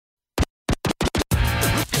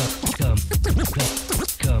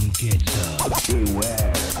Get some.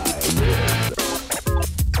 Beware,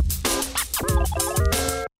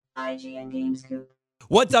 IGN Game Scoop.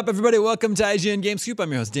 What's up, everybody? Welcome to IGN Game Scoop.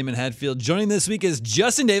 I'm your host, Damon Hadfield. Joining this week is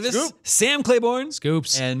Justin Davis, Scoop. Sam Claiborne,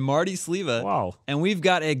 Scoops. and Marty Sleva. Wow. And we've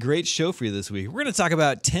got a great show for you this week. We're going to talk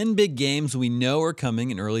about 10 big games we know are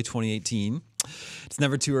coming in early 2018. It's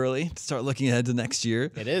never too early to start looking ahead to next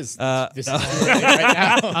year. It is. This is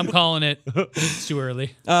right now. I'm calling it. It's too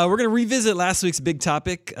early. We're going to revisit last week's big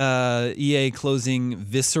topic, EA closing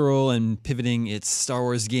Visceral and pivoting its Star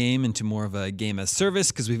Wars game into more of a game as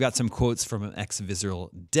service, because we've got some quotes from an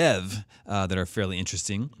ex-Visceral dev that are fairly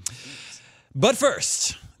interesting. But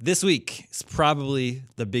first, this week is probably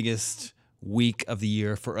the biggest week of the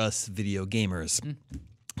year for us video gamers.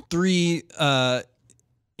 Three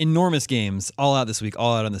enormous games all out this week,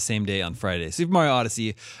 all out on the same day on Friday. Super Mario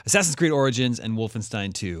Odyssey, Assassin's Creed Origins, and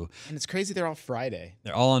Wolfenstein 2. And it's crazy they're all Friday.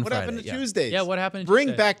 They're all on What Friday. happened to yeah. Tuesdays? Yeah, what happened to Bring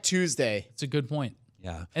Tuesday? back Tuesday. It's a good point.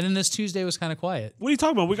 Yeah. And then this Tuesday was kind of quiet. What are you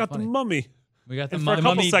talking about? We got funny. the Mummy. We got the And for a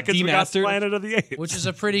Mummy, couple seconds, we got demastered, Planet of the Apes. which is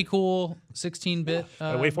a pretty cool 16-bit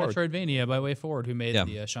WayForward. Metroidvania by WayForward, who made Yeah.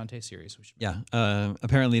 the Shantae series. Which Yeah.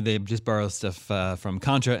 Apparently, they just borrowed stuff from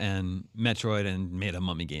Contra and Metroid and made a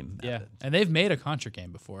Mummy game. out yeah, of it. and they've made a Contra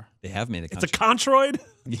game before. They have made a It's a Contra. Controid.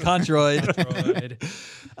 Controid.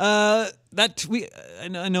 Metroid.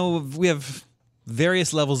 I know we have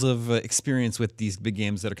various levels of experience with these big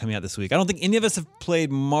games that are coming out this week. I don't think any of us have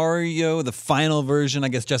played Mario, the final version. I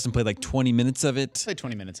guess Justin played like 20 minutes of it. Played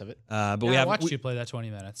 20 minutes of it. But Yeah, we I have watched you play that 20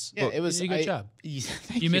 minutes. Yeah, it was You did a good job.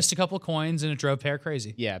 Thank You missed a couple coins and it drove Pear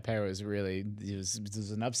crazy. Yeah, Pear was really he was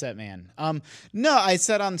an upset man. No, I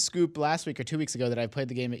said on Scoop last week or 2 weeks ago that I played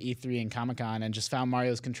the game at E3 and Comic-Con and just found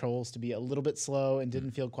Mario's controls to be a little bit slow and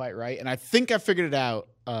didn't feel quite right. And I think I figured it out.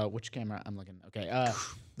 Which camera I'm looking? Okay,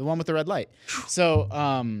 the one with the red light. So,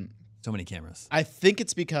 so many cameras. I think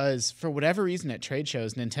it's because for whatever reason at trade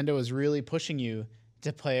shows, Nintendo is really pushing you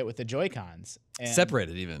to play it with the Joy-Cons. And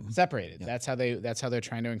Separated even. Separated. That's how they're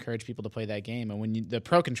trying to encourage people to play that game. And when the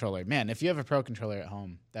Pro Controller, man, if you have a Pro Controller at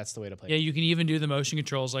home, that's the way to play. Yeah, you can even do the motion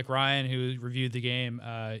controls like Ryan, who reviewed the game,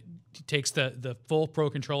 takes the full Pro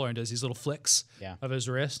Controller and does these little flicks of his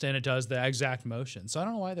wrist, and it does the exact motion. So I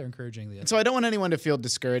don't know why they're encouraging the. So I don't want anyone to feel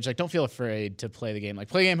discouraged. Like, don't feel afraid to play the game. Like,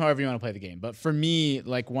 play the game however you want to play the game. But for me,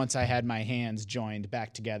 like, once I had my hands joined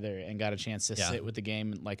back together and got a chance to sit with the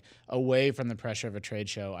game, like, away from the pressure of a trade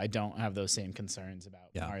show, I don't have those same concerns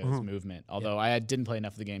about Mario's movement. Although I didn't play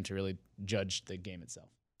enough of the game to really judge the game itself.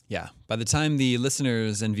 Yeah. By the time the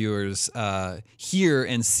listeners and viewers hear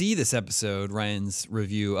and see this episode, Ryan's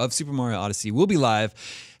review of Super Mario Odyssey will be live.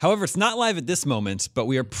 However, it's not live at this moment, but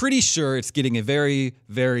we are pretty sure it's getting a very,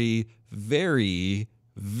 very, very,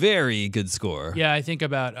 very good score. Yeah, I think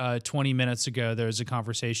about 20 minutes ago there was a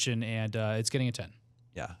conversation, and it's getting a 10.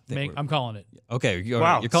 Yeah. I think I'm calling it. okay. You're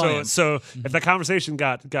Wow. calling it. So if the conversation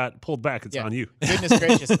got pulled back, it's Yeah. on you. Goodness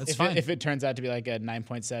gracious. fine. If it turns out to be like a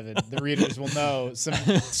 9.7, the readers will know some.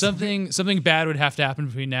 Something bad would have to happen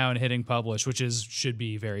between now and hitting publish, which should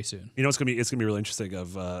be very soon. You know, it's gonna be really interesting.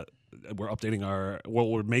 We're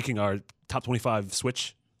making our top 25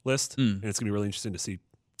 Switch list, and it's gonna be really interesting to see.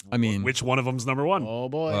 I mean, which one of them's number one? Oh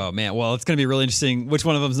boy. oh man. Well, it's going to be really interesting which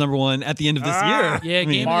one of them's number one at the end of this year. Yeah, I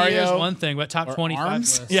mean, Game of the Year is Mario one thing, but top or 25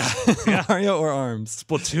 Arms? list. Yeah. Mario or ARMS.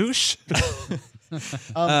 Splatoosh. You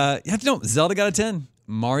have to know, Zelda got a 10.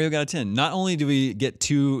 Mario got a 10. Not only do we get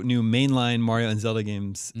two new mainline Mario and Zelda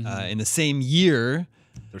games in the same year,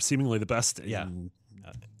 They're seemingly the best in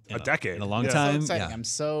a decade. in a long Yeah. So time. exciting. Yeah. I'm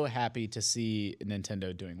so happy to see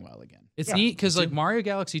Nintendo doing well again. It's neat because like Mario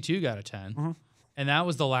Galaxy 2 got a 10. And that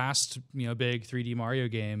was the last, big 3D Mario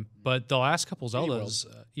game. But the last couple Zeldas,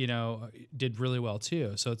 did really well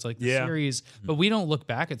too. So it's like the series. But we don't look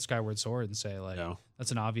back at Skyward Sword and say like,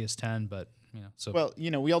 that's an obvious 10. But so Well,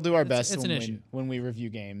 we all do our best it's an issue. when we review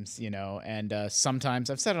games, and sometimes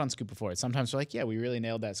I've said it on Scoop before. Sometimes we're like, yeah, we really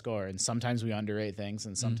nailed that score, and sometimes we underrate things,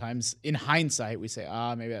 and sometimes in hindsight we say,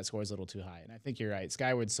 maybe that score is a little too high. And I think you're right.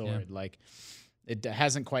 Skyward Sword, like, it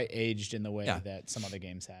hasn't quite aged in the way that some other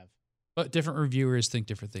games have. But different reviewers think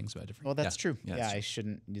different things about different. Well, that's true. Yeah, Yeah, that's I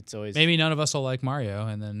shouldn't. It's always Maybe none of us will like Mario,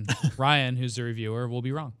 and then Ryan, who's the reviewer, will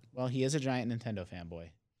be wrong. Well, he is a giant Nintendo fanboy.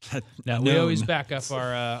 No, we always back up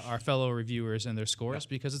our fellow reviewers and their scores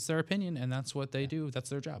because it's their opinion, and that's what they do. That's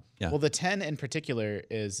their job. Yeah. Well, the 10 in particular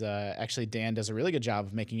is actually Dan does a really good job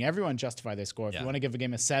of making everyone justify their score. If you want to give a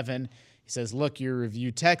game a 7, he says, look, your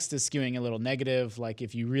review text is skewing a little negative. Like,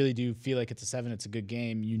 if you really do feel like it's a 7, it's a good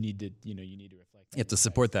game, you need to reflect You have to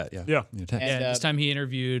support that. Yeah. Yeah. In your text. And, Yeah, this time he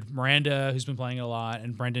interviewed Miranda, who's been playing it a lot,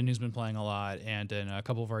 and Brendan, who's been playing a lot, and a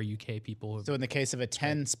couple of our UK people. So in the case of a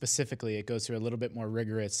 10 specifically, it goes through a little bit more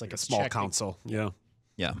rigorous, like A small check. council. Yeah.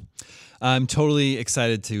 Yeah. I'm totally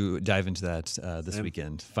excited to dive into that this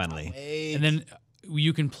weekend, finally. And then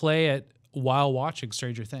you can play it while watching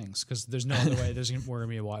Stranger Things, because there's no other way we're going to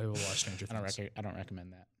be able to watch Stranger Things. I don't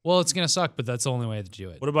recommend that. Well, it's going to suck, but that's the only way to do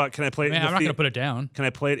it. What about, can I play it Man, in I'm the not going to put it down. Can I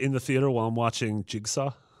play it in the theater while I'm watching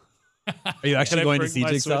Jigsaw? Are you actually Can I going to bring see my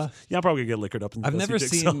Jigsaw? Switch? Yeah, I'm probably gonna get liquored up. And I've go never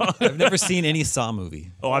see Jigsaw. seen. I've never seen any Saw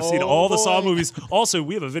movie. Oh, I've seen all the Saw boy. movies. Also,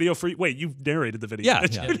 we have a video for you. Wait, you've narrated the video. Yeah,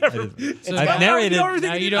 didn't yeah. you? Never- I've narrated. You know everything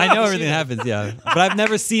Now you you do. don't I know have to everything see happens. Yeah, but I've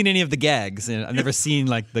never seen any of the gags, and I've never seen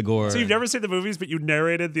like the gore. So you've never seen the movies, but you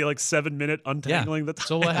narrated the like 7-minute untangling. That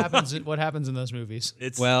So what happens? What happens in those movies?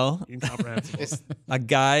 it's Well, incomprehensible. a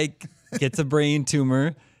guy gets a brain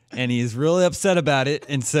tumor, and he's really upset about it,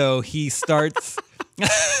 and so he starts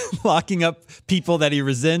locking up people that he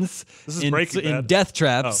resents This is in Breaking Bad. death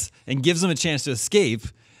traps and gives them a chance to escape.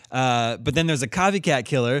 But then there's a copycat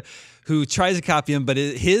killer who tries to copy him, but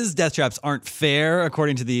his death traps aren't fair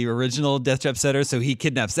according to the original death trap setter. So he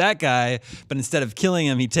kidnaps that guy, but instead of killing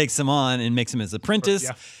him, he takes him on and makes him his apprentice.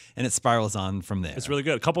 Yeah. And it spirals on from there. It's really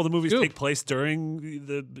good. A couple of the movies Scoop. take place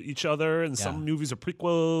during each other, and some movies are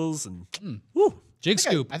prequels. And Jig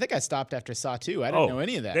Scoop. I think I stopped after Saw 2. I didn't know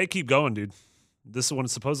any of that. They keep going, dude. This one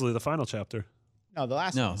is supposedly the final chapter. No, the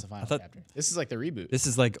last No, one was the I final thought- chapter. This is like the reboot. This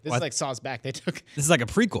is like This is like Saw's back. They took. this is like a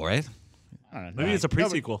prequel, right? I don't know. Maybe it's a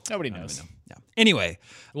pre-sequel. Nobody knows. Yeah. Anyway,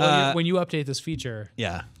 Well, when you update this feature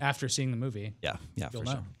yeah, after seeing the movie, yeah, you'll for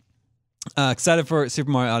know. sure. Excited for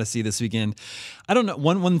Super Mario Odyssey this weekend. I don't know.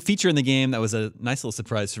 One feature in the game that was a nice little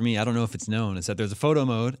surprise for me, I don't know if it's known, is that there's a photo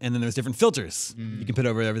mode and then there's different filters you can put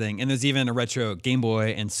over everything. And there's even a retro Game Boy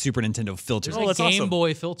and Super Nintendo filter. Oh, A that's Game awesome.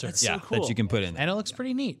 Boy filter. yeah, so cool. that you can put in. And it looks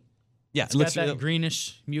pretty neat. Yeah, It's got that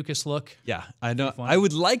greenish mucus look. Yeah, I know. fun. I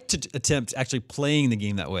would like to attempt actually playing the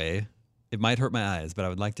game that way. It might hurt my eyes, but I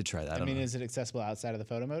would like to try that. I don't mean, know. is it accessible outside of the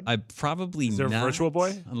photo mode? I probably Is there a not, Virtual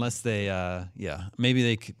Boy? unless they, maybe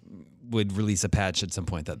they would release a patch at some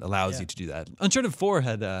point that allows you to do that. Uncharted 4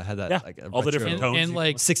 had that Yeah, like a all the different retro tones. And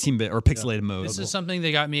like 16-bit or pixelated mode. this is something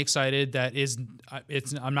that got me excited. That is,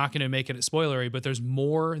 I'm not going to make it spoilery, but there's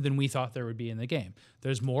more than we thought there would be in the game.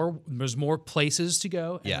 There's more places to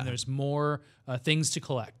go, and Yeah. there's more things to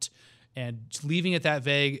collect. And leaving it that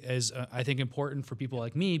vague is, I think, important for people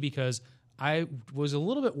like me, because I was a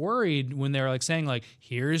little bit worried when they were like saying like,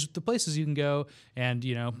 here's the places you can go, and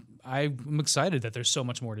I'm excited that there's so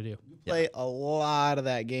much more to do. Play a lot of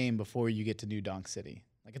that game before you get to New Donk City.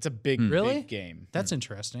 Like it's a big, Really? big game. That's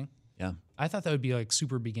interesting. yeah. I thought that would be like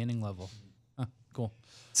super beginning level. Huh, cool.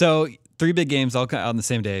 So 3 big games all out on the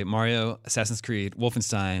same day: Mario, Assassin's Creed,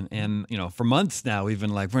 Wolfenstein. And for months now we've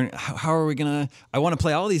been like, how are we gonna? I want to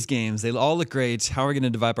play all these games. They all look great. How are we gonna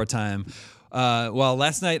divide our time? Well,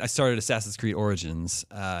 last night I started Assassin's Creed Origins.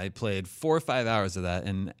 I played 4 or 5 hours of that,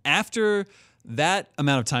 and after that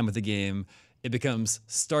amount of time with the game, it becomes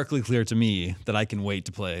starkly clear to me that I can wait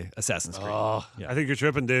to play Assassin's Creed. Oh, I think you're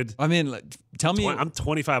tripping, dude. I mean, tell me. I'm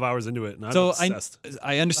 25 hours into it, and I'm So obsessed.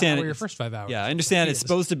 I understand. How were your it's- first 5 hours? Yeah, I understand it's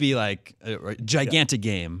supposed to be like a gigantic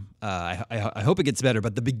game. I hope it gets better,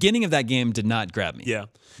 but the beginning of that game did not grab me. Yeah.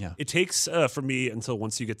 Yeah. It takes for me until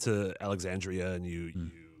once you get to Alexandria and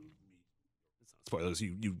you spoilers,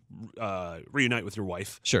 you reunite with your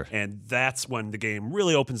wife. Sure. And that's when the game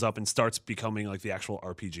really opens up and starts becoming like the actual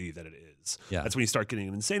RPG that it is. Yeah. That's when you start getting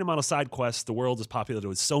an insane amount of side quests. The world is populated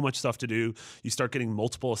with so much stuff to do. You start getting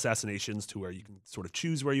multiple assassinations to where you can sort of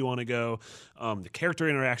choose where you want to go. The character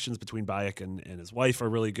interactions between Bayek and his wife are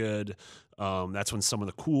really good. That's when some of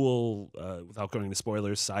the cool, without going into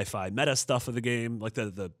spoilers, sci-fi meta stuff of the game, like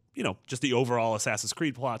the just the overall Assassin's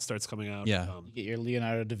Creed plot starts coming out. Yeah. You get your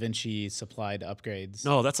Leonardo da Vinci supplied upgrades.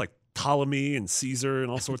 No, that's like Ptolemy and Caesar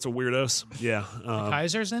and all sorts of weirdos. Yeah.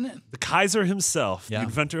 Kaiser's in it. The Kaiser himself, Yeah. the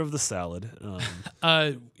inventor of the salad.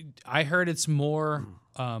 I heard it's more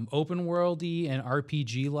open worldy and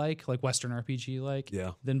RPG like Western RPG like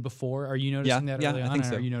Yeah. than before. Are you noticing that yeah, early I on? think or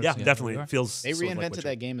so. Are you Yeah, noticing it definitely. early on? It feels They sort of like reinvented Witcher.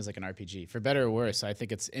 that game as like an RPG, for better or worse. I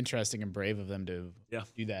think it's interesting and brave of them to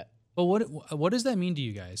do that. But what does that mean to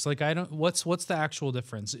you guys? Like, I don't. What's the actual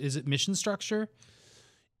difference? Is it mission structure?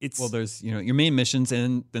 It's Well, there's your main missions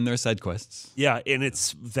and then there are side quests. yeah, and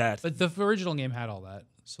it's that But the original game had all that.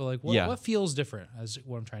 So like, Yeah. what feels different? Is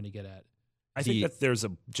what I'm trying to get at. I think that there's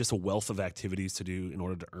just a wealth of activities to do in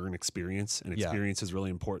order to earn experience, and experience is really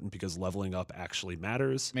important because leveling up actually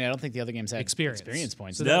matters. I mean, I don't think the other games had experience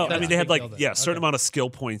points. So No, I that's mean they had like a certain amount of skill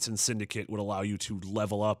points in Syndicate would allow you to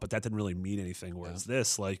level up, but that didn't really mean anything. Whereas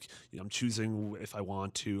this, like, I'm choosing if I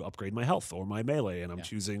want to upgrade my health or my melee, and I'm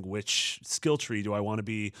choosing which skill tree. Do I want to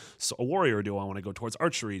be a warrior? Do I want to go towards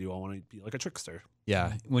archery? Do I want to be like a trickster?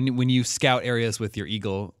 Yeah, when you scout areas with your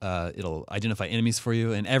eagle, it'll identify enemies for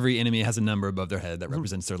you, and every enemy has a number above their head that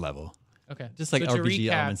represents their level. Okay. Just like so RPG to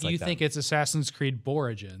recap, elements like you that. think it's Assassin's Creed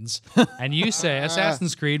Origins, and you say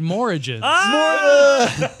Assassin's Creed Origins.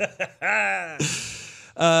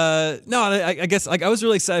 No, I guess like I was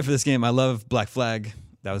really excited for this game. I love Black Flag.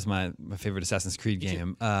 That was my favorite Assassin's Creed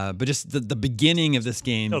game. But just the beginning of this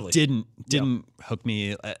game didn't hook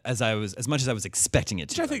me as much as I was expecting it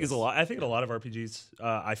to. Which I think is a lot. I think in a lot of RPGs,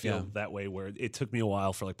 I feel that way, where it took me a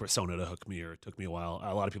while for like Persona to hook me, or it took me a while.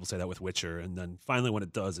 A lot of people say that with Witcher, and then finally when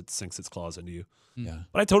it does, it sinks its claws into you. Yeah.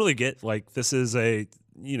 But I totally get, like, this is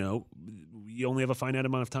you only have a finite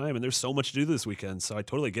amount of time, and there's so much to do this weekend. So I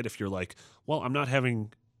totally get if you're like, well, I'm not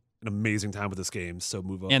having an amazing time with this game, so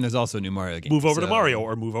move over. And there's also a new Mario game. Move over to Mario,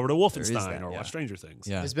 or move over to Wolfenstein, that, or watch Stranger Things.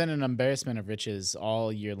 Yeah. There's been an embarrassment of riches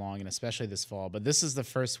all year long, and especially this fall. But this is the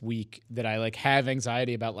first week that I like have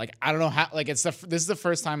anxiety about. Like, I don't know how. Like, this is the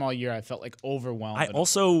first time all year I felt like overwhelmed.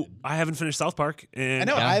 I haven't finished South Park, and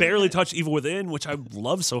I barely touched Evil Within, which I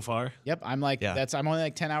love so far. Yep, I'm like I'm only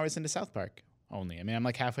like 10 hours into South Park. Only. I mean, I'm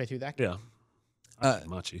like halfway through that game. Yeah.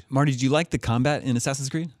 Machi. Marty, did you like the combat in Assassin's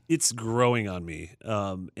Creed? It's growing on me,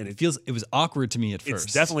 and It was awkward to me at first.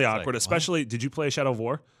 it's definitely It's awkward. like, especially, did you play Shadow of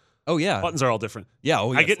War? Oh yeah, Buttons are all different. yeah.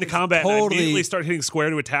 Oh, I get into combat and I immediately start hitting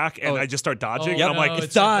square to attack, and Oh. I just start dodging. Oh, and I'm like, no, it's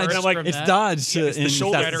it's dodge. reversed And I'm like, from it's that. dodge. it's the in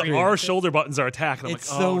shoulder. Assassin's Creed. Our shoulder buttons are attack. And I'm It's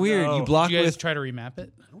like, so oh, weird. no. You block Did you guys with. try to remap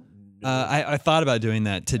it? I thought about doing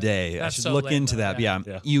that today. I That's should so look lame, into though, that. yeah.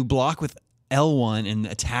 Yeah. You block with L1 and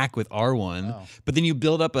attack with R1, but then you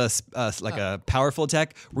build up a powerful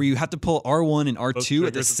attack where you have to pull R1 and R2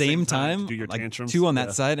 at the same time, to do your like tantrums. two on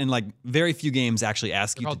that side, and like very few games actually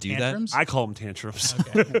ask you to Called do tantrums? I call them tantrums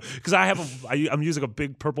because I'm using a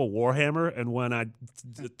big purple warhammer, and when I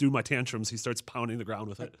do my tantrums, he starts pounding the ground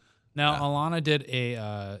with it. Now, Alana did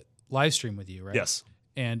a live stream with you, right? Yes.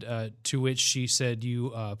 And to which she said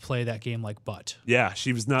you play that game like butt. Yeah,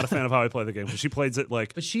 she was not a fan of how I play the game. She plays it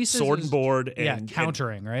like But she says sword it's- and board, and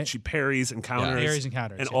countering, right? She parries and counters. Parries and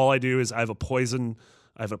counters, And yeah. all I do is I have a poison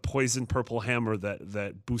purple hammer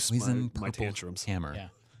that boosts Poison my purple tantrums. hammer. Yeah.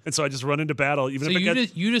 And so I just run into battle, even So if I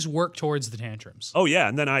get. you just work towards the tantrums. Oh yeah,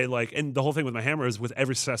 and then and the whole thing with my hammer is with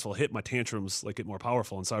every successful hit, my tantrums like get more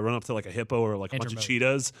powerful, and so I run up to like a hippo or like a bunch of Tantrum mode.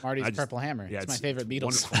 cheetahs. Marty's I just- Purple Hammer. Yeah, it's my it's favorite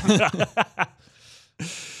Beatles wonderful. song.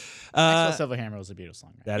 Maxwell Silver Hammer was a Beatles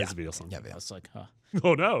song. Right? That is a Beatles song. I was like, huh.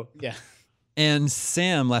 Oh no. Yeah. And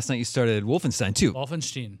Sam, last night you started Wolfenstein 2.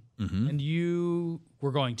 Wolfenstein. And you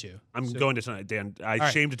were going to. I'm going to tonight, Dan. I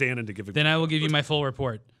right. shamed Dan into giving. Then I will give you my full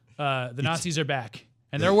report. The Nazis are back.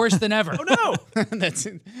 And they're worse than ever. Oh no. That's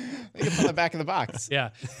it. You can put that back in the box. Yeah.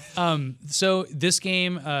 So this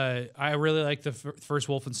game, I really like the first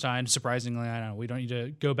Wolfenstein. Surprisingly, I know we don't need to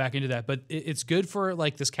go back into that, but it's good for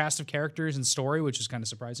like this cast of characters and story, which is kind of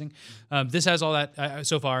surprising. This has all that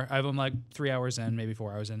so far. I'm like 3 hours in, maybe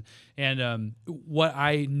 4 hours in, and what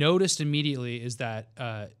I noticed immediately is that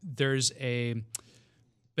there's a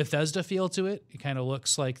Bethesda feel to it. It kind of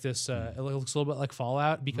looks like this. It looks a little bit like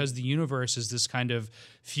Fallout because the universe is this kind of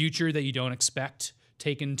future that you don't expect,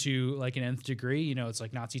 taken to like an nth degree. You know, it's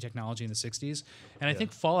like Nazi technology in the 60s. And I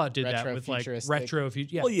think Fallout did that with like retro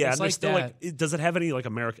future. Yeah, Well, yeah, it's and like there's still that. like, does it have any like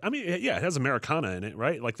American? I mean, yeah, it has Americana in it,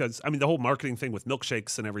 right? Like that's, I mean, the whole marketing thing with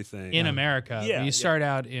milkshakes and everything. In America, Yeah, you yeah. start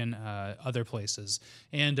out in other places,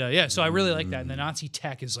 and so I really like that. And the Nazi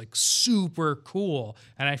tech is like super cool,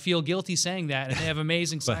 and I feel guilty saying that. And they have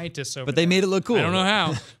amazing scientists over But there. they made it look cool. I don't know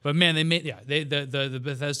how, but man, they made the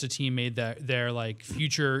Bethesda team made their like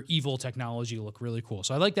future evil technology look really cool.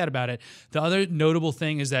 So I like that about it. The other notable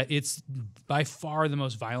thing is that it's by far the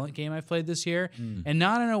most violent game I've played this year, and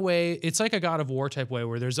not in a way. It's like a God of War type way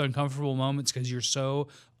where there's uncomfortable moments because you're so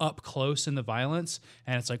up close in the violence,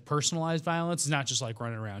 and it's like personalized violence. It's not just like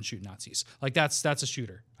running around shooting Nazis. Like that's a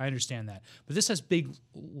shooter. I understand that, but this has big,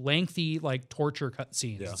 lengthy like torture cut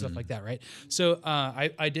scenes and stuff like that, right? So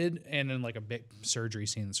I did, and then like a big surgery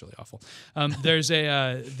scene that's really awful. There's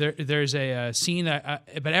a scene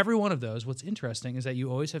that, but every one of those, what's interesting is that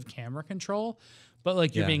you always have camera control, but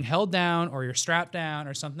like you're being held down or you're strapped down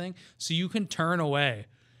or something, so you can turn away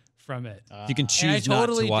from it. You can And I choose not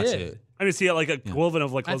totally to watch did. it. I mean, see it like a equivalent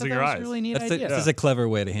of like I thought closing that your was eyes. a really neat That's idea. that's a clever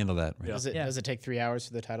way to handle that. Right? Does it take 3 hours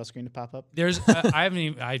for the title screen to pop up? There's I haven't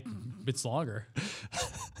even it's longer.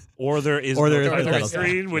 Or there is Or no there is no title title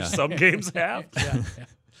screen, which some games have. Yeah.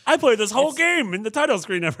 I played this whole game and the title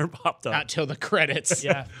screen never popped up. Not till the credits.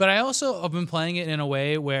 Yeah, but I also have been playing it in a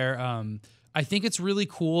way where I think it's really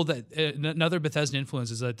cool that another Bethesda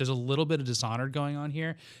influence is that there's a little bit of Dishonored going on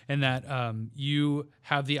here, and that you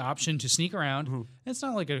have the option to sneak around. And it's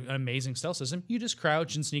not like an amazing stealth system. You just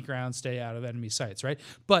crouch and sneak around, stay out of enemy sights, right?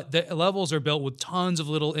 But the levels are built with tons of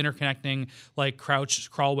little interconnecting, like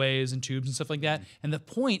crawlways and tubes and stuff like that. And the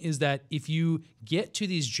point is that if you get to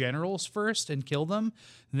these generals first and kill them,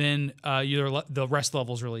 then the rest of the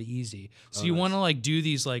level is really easy. So you want to like do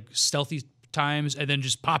these like stealthy times and then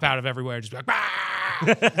just pop out of everywhere, just be like, bah!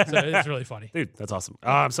 So it's really funny. Dude, that's awesome.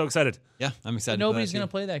 I'm so excited. Yeah, I'm excited. Nobody's going going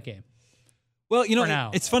to play that game. Well, for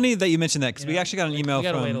now. it's funny that you mentioned that because we actually got an email we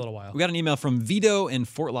gotta from wait a little while. We got an email from Vito in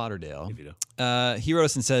Fort Lauderdale. Hey, Vito. He wrote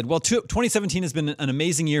us and said, well, 2017 has been an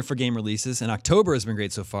amazing year for game releases, and October has been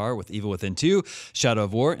great so far with Evil Within 2, Shadow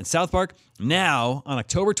of War, and South Park. Now, on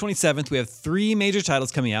October 27th, we have 3 major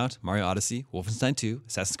titles coming out: Mario Odyssey, Wolfenstein 2,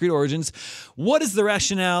 Assassin's Creed Origins. What is the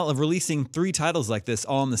rationale of releasing 3 titles like this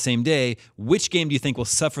all on the same day? Which game do you think will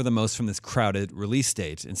suffer the most from this crowded release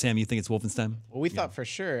date? And Sam, you think it's Wolfenstein? Well, we thought for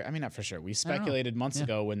sure. I mean, not for sure. We speculated months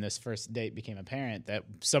ago when this first date became apparent that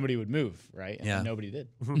somebody would move, right? And then nobody did.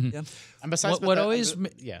 Yeah. And besides, What always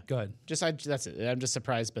go ahead. That's it. I'm just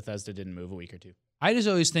surprised Bethesda didn't move a week or two. I just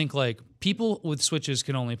always think like people with Switches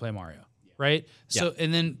can only play Mario, right? So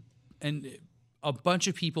and a bunch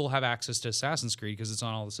of people have access to Assassin's Creed because it's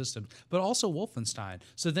on all the systems, but also Wolfenstein.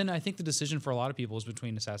 So then I think the decision for a lot of people is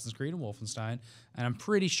between Assassin's Creed and Wolfenstein, and I'm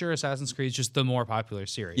pretty sure Assassin's Creed is just the more popular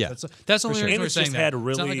series. Yeah. That's the only reason And we're it's saying just that. had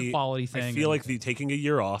It's not like really. a quality thing. I feel like taking a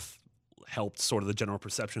year off helped sort of the general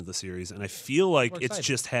perception of the series, and I feel like it's excited.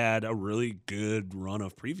 just had a really good run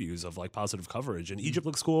of previews of like positive coverage. And Egypt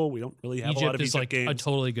looks cool. We don't really have a lot of Egypt is Egypt like games. a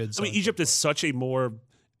totally good. I mean, Egypt is such a more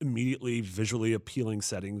immediately visually appealing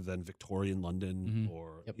setting than Victorian London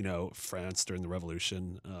or France during the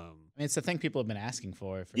Revolution. I mean, it's the thing people have been asking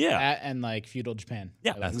for Yeah. that and like feudal Japan.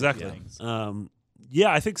 Yeah, Those exactly. things.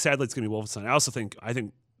 I think sadly it's going to be Wolfenstein. I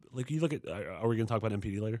think like you look at. Are we going to talk about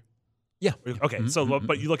MPD later? Yeah. Okay. So,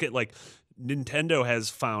 but you look at like Nintendo has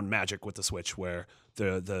found magic with the Switch where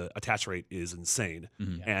the attach rate is insane,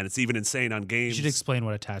 and it's even insane on You games. should explain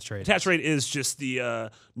what attach rate. Attach rate is just the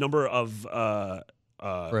number of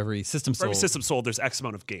For every system for every sold. system sold, there's X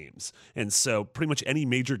amount of games, and so pretty much any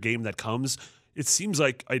major game that comes, it seems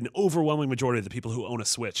like an overwhelming majority of the people who own a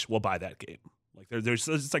Switch will buy that game. Like there's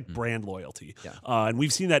it's like brand loyalty, and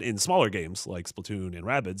we've seen that in smaller games like Splatoon and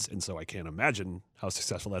Rabbids, and so I can't imagine how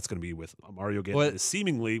successful that's going to be with a Mario game that is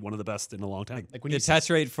seemingly one of the best in a long time. Like when The you attach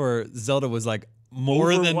rate for Zelda was like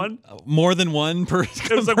more Over than one? more than one per.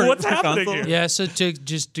 It was like, per- what's per happening console. here? Yeah, so to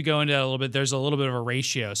go into that a little bit, there's a little bit of a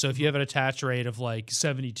ratio. So if you have an attach rate of like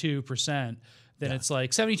 72%, then it's like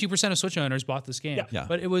 72% of Switch owners bought this game. Yeah.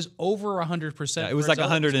 But it was over 100%. Yeah, it was for like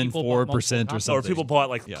Zelda, 104% people bought multiple or copies. something. Or people bought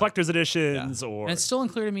like collector's editions, or And it's still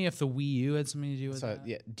unclear to me if the Wii U had something to do with So that.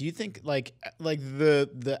 yeah, do you think like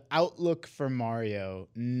the outlook for Mario,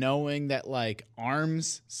 knowing that like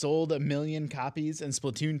ARMS sold 1 million copies and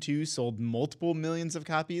Splatoon 2 sold multiple millions of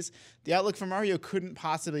copies, the outlook for Mario couldn't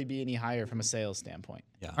possibly be any higher from a sales standpoint.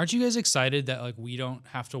 Aren't you guys excited that like we don't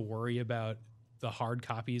have to worry about the hard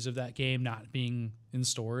copies of that game not being in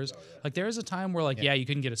stores? Like there was a time where like you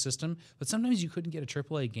couldn't get a system, but sometimes you couldn't get a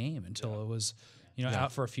AAA game until it was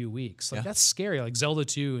out for a few weeks. Like that's scary. Like Zelda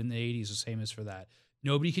 2 in the 80s was famous for that.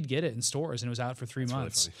 Nobody could get it in stores and it was out for 3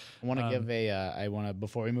 months. I want to give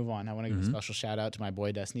before we move on, I want to give a special shout out to my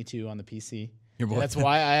boy Destiny 2 on the PC. Your boy. That's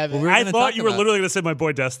why I haven't. Well, I gonna thought talk you were about- literally going to say my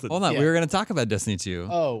boy Destin. Hold on, Yeah. we were going to talk about Destiny 2.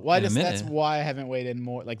 Oh, why in a does that's minute. why I haven't waited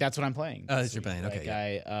more. Like that's what I'm playing. Oh, that's your playing.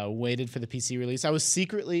 Okay, Like I waited for the PC release. I was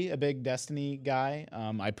secretly a big Destiny guy.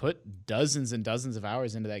 I put dozens and dozens of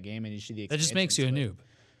hours into that game, and usually the That just makes you a expansions, noob.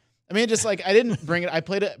 I mean, just like I didn't bring it. I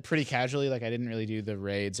played it pretty casually. Like I didn't really do the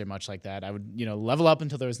raids or much like that. I would, level up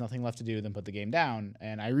until there was nothing left to do, then put the game down.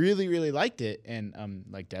 And I really, really liked it. And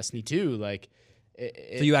like Destiny 2, like.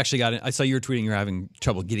 So you actually got it. I saw you were tweeting you're having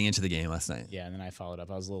trouble getting into the game last night. Yeah, and then I followed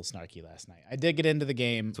up. I was a little snarky last night. I did get into the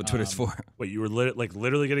game. That's what Twitter's for. Wait, you were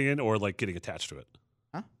literally getting in, or like getting attached to it?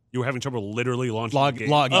 Huh? You were having trouble literally launching the game.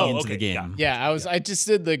 Logging into the game. Yeah, I just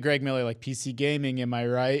did the Greg Miller like PC gaming, am I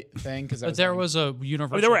right thing? Because But there was a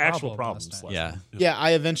universal I mean, there were actual problem last problems. night. last Yeah. night.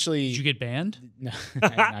 I eventually. Did you get banned? No, I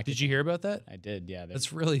did not Did get you hear about that? I did. Yeah,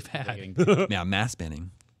 That's really they're bad. getting- Yeah, mass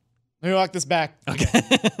banning. Let me walk this back. Okay.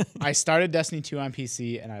 I started Destiny 2 on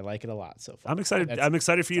PC, and I like it a lot so far. I'm excited. That's I'm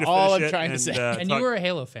excited for you to finish all I'm it. trying to say. And you were a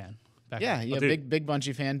Halo fan. Back Yeah, then. yeah, dude. big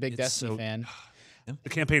Bungie fan, big Destiny so- fan. The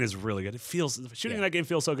campaign is really good. It feels shooting that game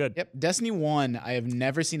feels so good. Yep, Destiny 1, I have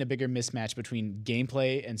never seen a bigger mismatch between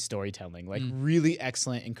gameplay and storytelling. Like really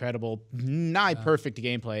excellent, incredible, nigh perfect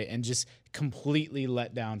gameplay, and just completely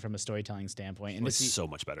let down from a storytelling standpoint. And It's so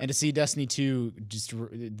much better. And to see Destiny 2 just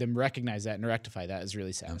them recognize that and rectify that is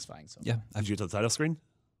really satisfying. So Yeah. Did you get to the title screen?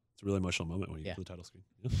 It's a really emotional moment when you get to the title screen.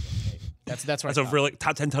 Yeah. that's where That's a really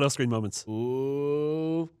top 10 title screen moments.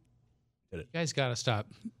 Ooh. You guys got to stop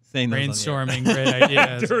Saying those on the air. brainstorming great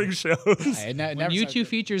ideas. During shows. I When never you saw- two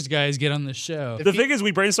features guys get on the show. The thing is,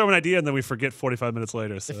 we brainstorm an idea and then we forget 45 minutes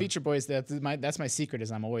later. the So. feature boys, that's my secret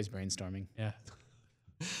is I'm always brainstorming. Yeah.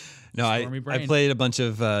 No, I Stormy brain. played a bunch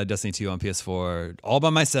of Destiny 2 on PS4 all by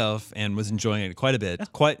myself and was enjoying it quite a bit,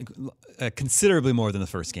 considerably more than the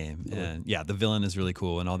first game. And yeah, the villain is really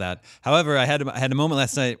cool and all that. However, I had a moment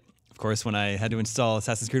last night, of course, when I had to install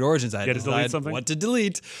Assassin's Creed Origins. I had You to had to delete decide something? what to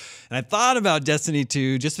delete, and I thought about Destiny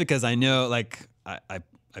 2 just because I know, like,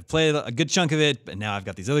 I've played a good chunk of it, but now I've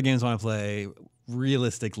got these other games I want to play.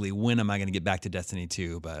 Realistically, when am I going to get back to Destiny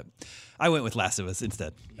 2? But I went with Last of Us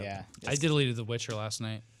instead. Yeah. I deleted The Witcher last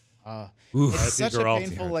night. It's such a Geralt.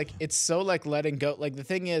 painful, like, it's so like letting go. Like the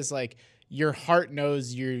thing is, like, your heart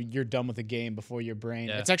knows you're done with the game before your brain.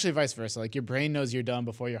 Yeah. It's actually vice versa. Like your brain knows you're done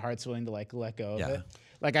before your heart's willing to like let go of Yeah. it.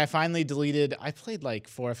 Like I finally deleted. I played like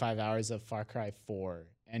 4 or 5 hours of Far Cry 4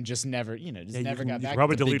 and just never, never got You back.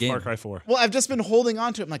 probably to it. delete Far game. Cry 4. Well, I've just been holding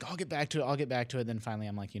on to it. I'm like, I'll get back to it. I'll get back to it. Then finally,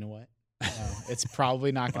 I'm like, you know what? No, it's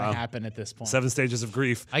probably not going to happen at this point. 7 stages of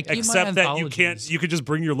grief. I keep my Except that you can't. anthologies. You could just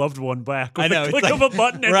bring your loved one back with I know. a it's click like- of a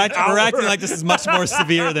button. And we're, an we're hour. acting like this is much more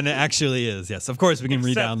severe than it actually is. Yes, of course we can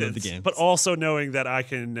re-download the Acceptance, game. but also knowing that I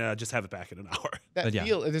can just have it back in an hour. But yeah.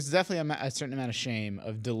 There's definitely a certain amount of shame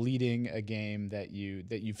of deleting a game that you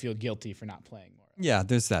feel guilty for not playing more. Yeah,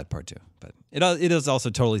 there's that part too. But it is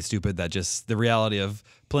also totally stupid that just the reality of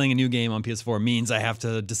playing a new game on PS4 means I have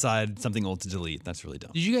to decide something old to delete. That's really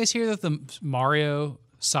dumb. Did you guys hear that the Mario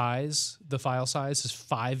size, the file size, is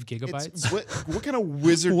 5 gigabytes? What kind of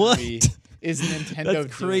wizardry is Nintendo doing?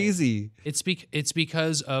 That's crazy. It's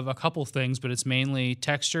because of a couple things, but it's mainly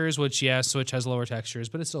textures, which Switch has lower textures,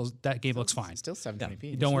 but it's still that game looks fine. It's still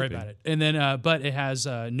 720p. Don't worry about it. And then, but it has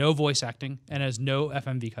no voice acting and has no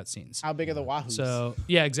FMV cutscenes. How big are the wahoos? So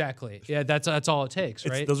yeah, exactly. Yeah, that's all it takes,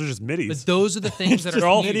 right? Those are just middies. But those are the things that they're are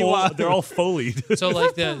all needed. they're all folied. So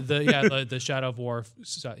like the Shadow of War,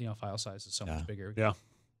 file size is so much bigger. Yeah.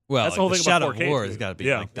 Well, That's the whole the thing about Shadow of 4K War too. has got to be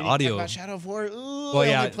Yeah. like the Did you talk audio. about Shadow of War. Well, I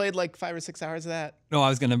yeah. only played like 5 or 6 hours of that. No, I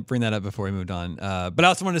was going to bring that up before we moved on. But I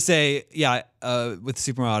also wanted to say, with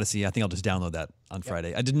Super Mario Odyssey, I think I'll just download that on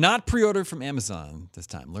Friday. I did not pre-order from Amazon this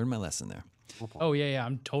time. Learned my lesson there. Oh yeah,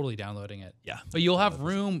 I'm totally downloading it. Yeah. But you'll have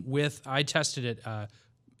room with. I tested it.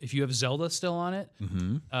 If you have Zelda still on it,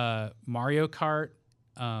 Mario Kart.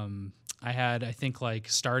 I had, I think, like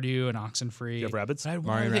Stardew and Oxenfree. You have Rabbids? I had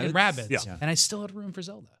Mario one thing in Rabbids? Rabbids. Yeah. And I still had room for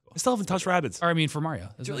Zelda. I still haven't touched Rabbids. Or I mean, for Mario.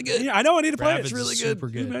 It's really good. Yeah, I know. I need to play it. Rabbids It's really is good. super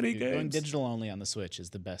good. Too many Going games. digital only on the Switch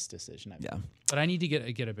is the best decision I've Yeah. made. But I need to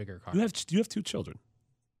get a bigger car. You have 2 children.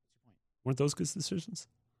 Weren't those good decisions?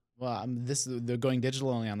 Well, the going digital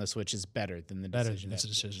only on the Switch is better than the Better decision. than this I've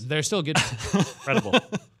made. decision. They're still good. Incredible. That's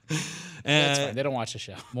fine. And, They don't watch the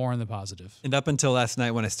show. More in the positive. and up until last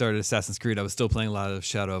night when I started Assassin's Creed, I was still playing a lot of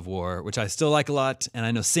Shadow of War, which I still like a lot. And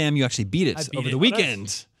I know, Sam, you actually beat it I beat over it. the Oh,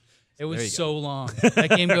 weekend. It There you was so long. That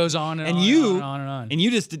game goes on and, And on you- and on and on. And you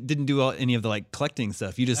just didn't do any of the like collecting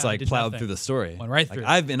stuff. You just I like did plowed nothing. through the story. Went right Like, through.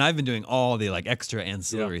 I've been doing all the like extra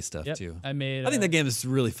ancillary stuff Yep. too. I made. I think that game is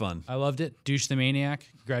really fun. I loved it. Douche the Maniac.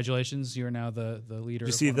 Congratulations, you are now the leader. Did you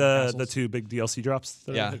of see one of our the castles. 2 big DLC drops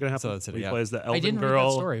that Yeah, are going to happen? so that's it, Where he yeah. plays the I elven didn't read girl.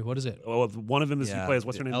 that story. What is it? Well, one of them is you Yeah, play as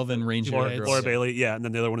what's her the name? Elven Ranger Laura, girl. Laura Bailey. Yeah, and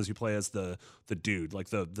then the other one is you play as the dude, like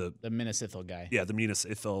the The Minas Ithil guy. the Minas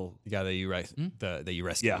Ithil. The guy that you that you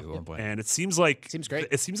rescued Yeah, at one point. and it seems like Seems great.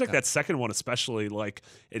 It seems like that second one, especially, like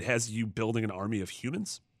it has you building an army of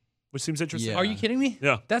humans, which seems interesting. Yeah. Are you kidding me?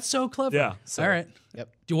 Yeah. That's so clever. Yeah, so- All right. Yep.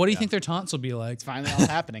 What do you think their taunts will be like? It's finally all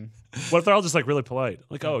happening. What if they're all just like really polite?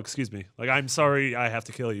 Like, oh, excuse me. Like, I'm sorry, I have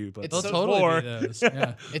to kill you, but It's They'll so totally more. be those.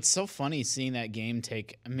 Yeah. It's so funny seeing that game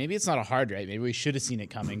take. Maybe it's not a hard right. Maybe we should have seen it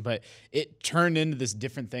coming, but it turned into this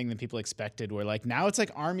different thing than people expected. Where like now it's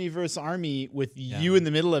like army versus army with you in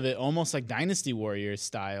the middle of it, almost like Dynasty Warriors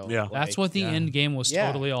style. Yeah. That's what the end game was Yeah.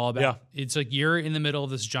 totally all about. Yeah. It's like you're in the middle of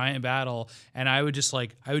this giant battle, and I would just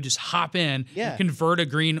hop in, Yeah. convert a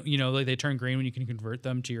green. Like they turn green when you can convert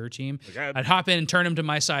them him to your team. Like, I'd hop in and turn him to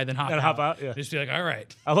my side, then hop out. Yeah. Just be like, all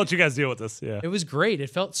right. I'll let you guys deal with this. Yeah. It was great. It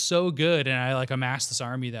felt so good, and I like amassed this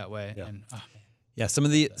army that way. Yeah. And Yeah, some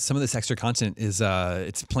of this extra content is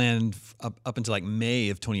it's planned up until like May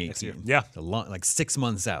of 2018. Yeah. So like 6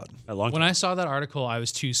 months out. A long when time. I saw that article, I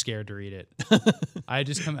was too scared to read it. I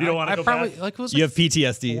just come. You don't wanna I go probably back? like it was You like have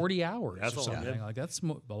PTSD. 40 hours That's or a lot, something. yeah. Like that's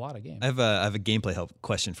a lot of games. I have a gameplay help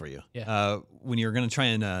question for you. Yeah. When you're going to try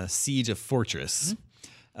and siege a fortress,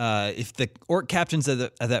 Mm-hmm. if the orc captains of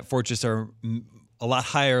that fortress are a lot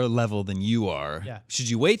higher level than you are, Yeah. should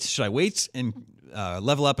you wait? Should I wait and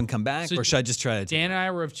level up and come back, So or should I just try to? Dan and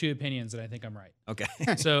I were of two opinions, and I think I'm right. Okay.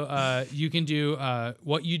 So you can do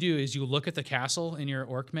what you do is you look at the castle in your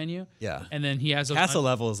orc menu. Yeah. And then he has those Castle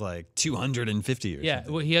level is like 250 or yeah,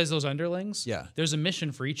 something. well, he has those underlings. Yeah. There's a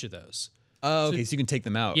mission for each of those. Oh, okay. So you can take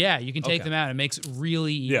them out. Yeah, you can take Okay. them out. It makes it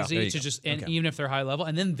really Yeah. easy There you to go. just, and Okay. even if they're high level,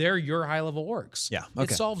 and then they're your high level orcs. Yeah, It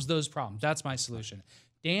okay. solves those problems. That's my solution.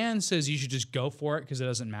 Dan says you should just go for it because it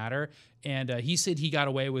doesn't matter. And he said he got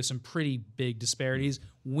away with some pretty big disparities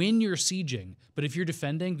when you're sieging. But if you're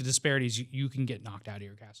defending, the disparities, you can get knocked out of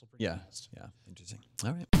your castle pretty Yeah. fast. Yeah. Interesting.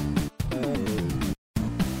 All right.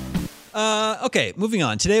 Okay, moving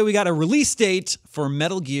on. Today we got a release date for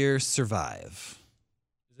Metal Gear Survive.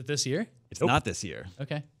 Is it this year? It's Nope. not this year.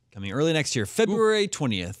 Okay. Coming early next year, February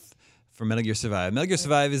 20th for Metal Gear Survive. Metal Gear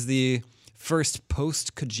Survive is the first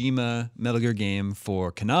post-Kojima Metal Gear game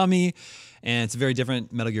for Konami, and it's a very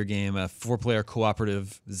different Metal Gear game, a 4-player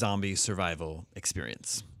cooperative zombie survival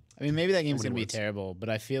experience. I mean, maybe that game's going to be terrible, but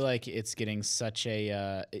I feel like it's getting such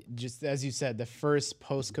a, just as you said, the first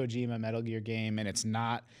post-Kojima Metal Gear game, and it's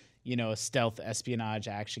not, a stealth espionage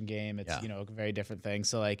action game. It's, Yeah. a very different thing.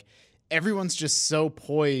 So, like, everyone's just so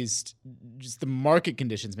poised, just the market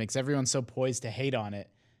conditions makes everyone so poised to hate on it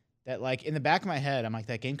that, like, in the back of my head, I'm like,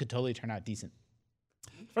 that game could totally turn out decent.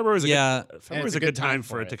 February's it's a good time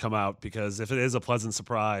for it to come out because if it is a pleasant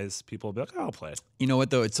surprise, people will be like, oh, I'll play it. You know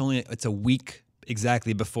what, though? It's a week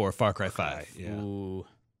exactly before Far Cry 5. Yeah. Ooh.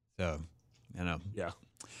 So, Yeah.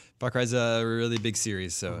 Far Cry's a really big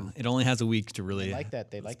series, so it only has a week to really They like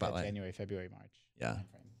that. They like that spotlight. January, February, March. Yeah.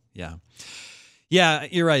 timeframe. Yeah. Yeah,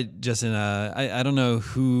 you're right, Justin. I don't know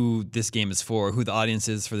who this game is for, who the audience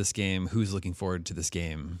is for this game, who's looking forward to this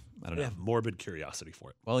game. I don't know. Yeah. Morbid curiosity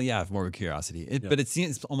for it. Well, yeah, I have morbid curiosity. But it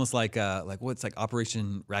seems almost like what's like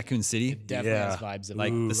Operation Raccoon City, Definitely has vibes of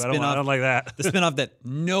Like it. Ooh, the I don't spin-off- like that. the spinoff that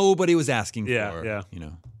nobody was asking Yeah, for.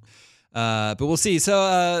 yeah. But we'll see.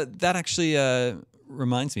 So that actually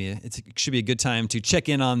reminds me, it should be a good time to check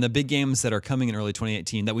in on the big games that are coming in early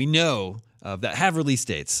 2018 that we know of that have release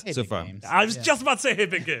dates Hey, so big far. games. I was just about to say, hey,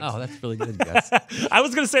 big games. Oh, that's really good, guys. I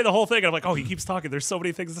was going to say the whole thing, and I'm like, oh, he keeps talking. There's so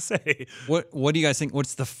many things to say. What do you guys think?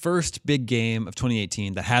 What's the first big game of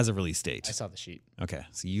 2018 that has a release date? I saw the sheet. Okay,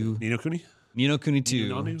 so you Nino Kuni? Ni no Kuni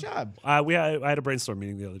 2. Good job. I had a brainstorm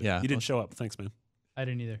meeting the other day. Yeah. You didn't show up. Thanks, man. I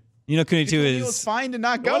didn't either. Ni no Kuni 2 It was is fine to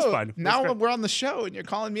not was go. fine. It was Now great. we're on the show and you're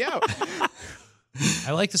calling me out.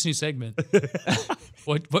 I like this new segment.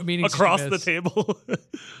 What meetings did you Across the miss? table.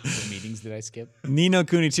 What meetings did I skip? Ni no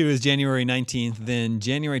Kuni 2 is January 19th, then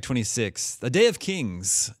January 26th. The Day of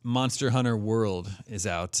Kings, Monster Hunter World is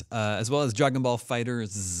out, as well as Dragon Ball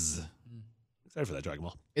FighterZ. Excited for that Dragon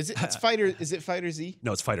Ball. Is it Fighter Z?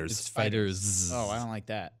 No, it's Fighters. It's FighterZ. Oh, I don't like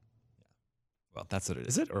that. Well, that's what it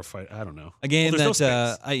is. Is it or fight? I don't know. A game Well, there's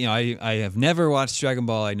that no space. I have never watched Dragon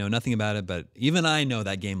Ball. I know nothing about it, but even I know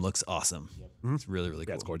that game looks awesome. It's really, really Yeah,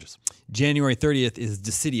 cool. it's gorgeous. January 30th is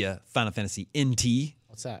Dissidia Final Fantasy NT,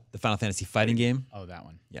 What's that? the Final Fantasy fighting game. Oh, that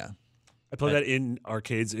one. Yeah. I played that in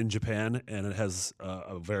arcades in Japan, and it has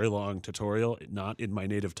a very long tutorial, not in my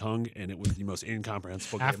native tongue, and it was the most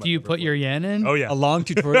incomprehensible game After I've you ever put your played. yen in, Oh, yeah. A long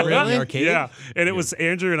tutorial in the arcade. Yeah, and it was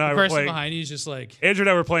Andrew and I the were person playing. behind you is just like, Andrew and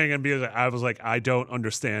I were playing NBA. I was like, I don't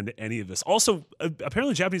understand any of this. Also,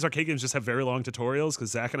 apparently Japanese arcade games just have very long tutorials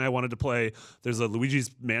because Zach and I wanted to play. There's a Luigi's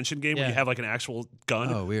Mansion game where you Yeah. have like an actual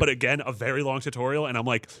gun, Oh, weird. but again, a very long tutorial. And I'm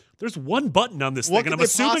like, there's one button on this What thing, and could I'm they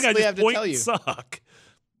assuming I possibly just have to point tell and you? suck.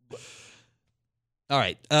 All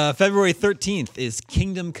right. February 13th is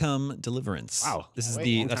Kingdom Come Deliverance. Wow. This is Wait,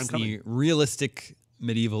 the long that's time the realistic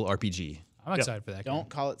medieval RPG. I'm excited for that. Don't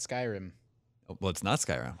call it Skyrim. Oh, well, it's not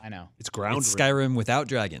Skyrim. I know. It's ground. It's Skyrim without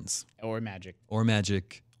dragons Or magic. or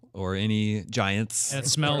magic or any giants. And it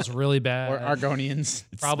smells really bad. Or Argonians.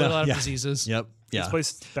 Probably a lot of Yeah. diseases. Yep. It's Yeah.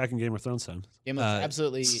 placed back in Game of Thrones time. Game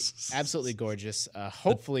looks absolutely gorgeous.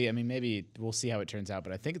 Hopefully, I mean, maybe we'll see how it turns out,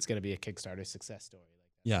 but I think it's going to be a Kickstarter success story.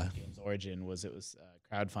 Yeah. Game's origin was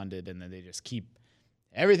crowdfunded, and then they just keep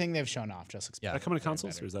everything they've shown off. Just looks Yeah. Is that coming to better and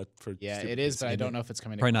consoles, better. or is that for? Yeah, stupid it is, PC? but I don't know if it's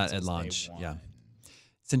coming. To Probably not consoles at launch. day one. Yeah.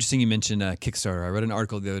 It's interesting you mentioned Kickstarter. I read an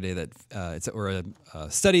article the other day that a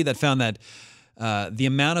study that found that the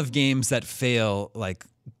amount of games that fail like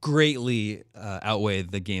greatly outweigh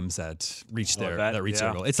the games that reach their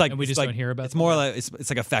goal. It's like And we just don't hear about It's them? more like it's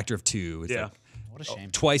like a factor of 2. It's Yeah. like What a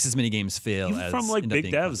shame. twice as many games fail Even as from like end up big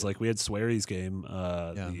being devs, funded. like we had Swery's game,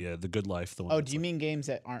 the Good Life. The one Oh, that's do you mean games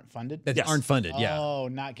that aren't funded? that aren't funded. Yeah, Oh,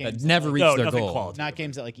 not games that never that, reach No, their nothing goal. quality. not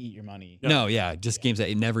games that like eat your money. No, yeah, just games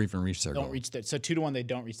that never even reach their Don't goal. reach their 2-to-1. They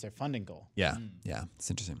don't reach their funding goal. Yeah, yeah, it's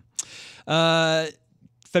interesting.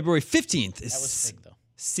 February 15th That was is big though.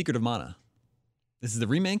 Secret of Mana. This is the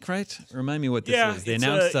remake, right? Remind me what this Yeah, is. They it's,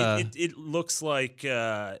 announced it looks like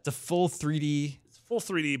it's a full 3D. it's full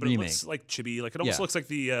 3D, but remake. it looks like chibi. Like it almost Yeah. looks like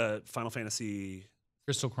the Final Fantasy.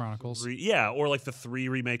 Crystal Chronicles. Or like the 3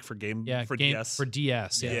 remake for Game DS. for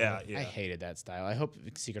DS. Yeah. yeah. I hated that style. I hope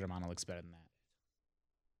Secret of Mana looks better than that.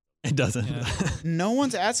 It doesn't. Yeah. No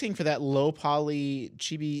one's asking for that low poly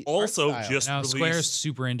chibi. art Also, style. just Now released, Square's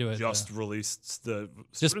super into it. just released the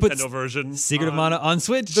Just Super put Nintendo version. Secret of on- Mana on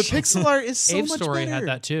Switch. the pixel art is so Cave much Story better. had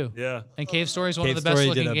that too. Yeah. And Cave Story is one Cave of the best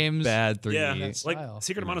Story did looking a games. bad 3D. Yeah, That like style.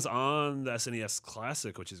 Secret of Mana's on the SNES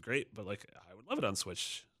Classic, which is great, but like I would love it on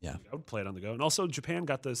Switch. Yeah. I would play it on the go. And also Japan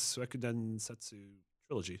got the Suikoden Setsu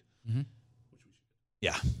trilogy. Mhm. Which we should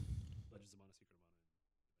Yeah. Legends of Mana, Secret of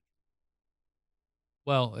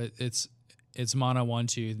Well, it's Mana 1,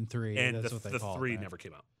 2, and 3. Mana. And That's what they the call 3 it, right? never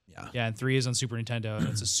came out. Yeah. Yeah, and 3 is on Super Nintendo, and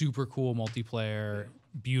it's a super cool multiplayer,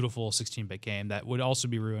 beautiful 16-bit game that would also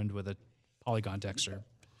be ruined with a polygon texture.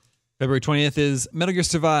 February 20th is Metal Gear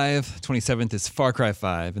Survive. 27th is Far Cry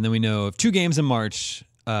 5. And then we know of 2 games in March.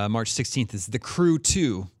 March 16th is The Crew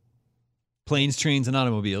 2. Planes, Trains, and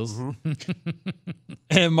Automobiles.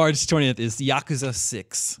 And March 20th is Yakuza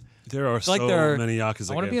 6. There are like there are- many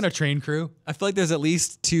Yakuza I want to be in a train crew. I feel like there's at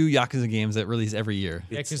least 2 Yakuza games that release every year.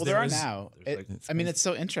 Yeah, 'cause Well, there are was- now. I mean, it's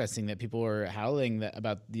so interesting that people were howling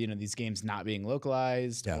about these games not being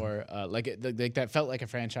localized Yeah. or like that felt like a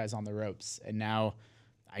franchise on the ropes, and now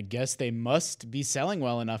I guess they must be selling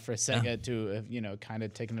well enough for Sega to have, kind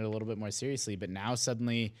of taken it a little bit more seriously. But now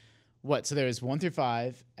suddenly, what? So there's 1 through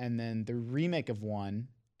 5, and then the remake of 1,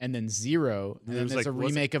 and then 0, and then there's a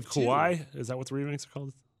remake of 2. Kauai. Is that what the remakes are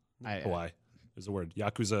called? I- Kauai. There's a word.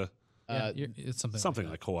 Yakuza. Yeah, it's something Something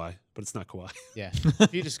like Kauai, but it's not Kauai. Yeah,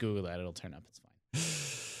 if you just Google that, it'll turn up. It's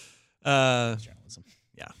fine. It's journalism.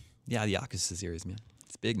 Yeah, the Yakuza series, man.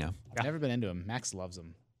 It's big now. I've never been into them. Max loves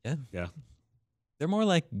them. Yeah. They're more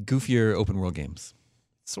like goofier open world games.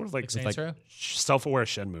 Sort of like Saints Row? self-aware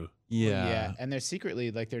Shenmue. Yeah. and they're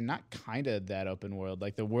secretly like they're not kind of that open world.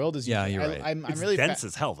 Like the world is. Yeah, you're right. I'm It's really dense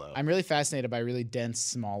as hell, though. I'm really fascinated by really dense,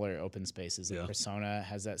 smaller open spaces. Like Yeah. Persona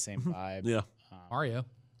has that same vibe. Yeah. Mario.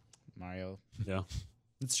 Mario. Yeah.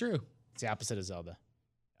 It's true. It's the opposite of Zelda.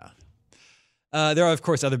 There are, of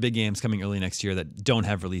course, other big games coming early next year that don't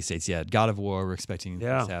have release dates yet. God of War, we're expecting to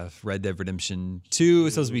have. Red Dead Redemption 2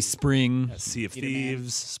 is supposed to be spring. Sea of Spider-Man.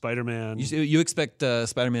 Thieves, Spider-Man. You expect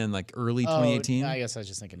Spider-Man like early 2018? Oh, I guess I was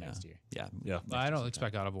just thinking next year. Yeah. yeah. I don't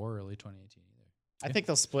expect God of War early 2018 either. I think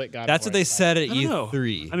they'll split God. That's of what War they said at I don't know.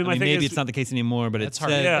 E3. I mean, my thing maybe is- it's not the case anymore, but That's it's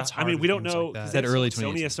hard. said, Yeah, It's I mean, hard we with don't games know. like that. Said early Sony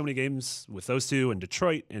 2018. has so many games with those two and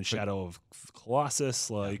Detroit and Shadow of Colossus.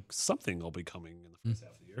 Like something will be coming in the first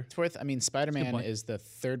half of the year. It's worth. I mean, Spider-Man point. is the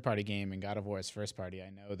third-party game, and God of War is first-party.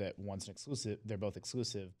 I know that one's an exclusive. They're both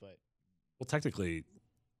exclusive, but Well, technically,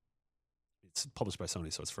 it's published by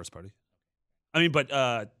Sony, so it's first party. I mean, but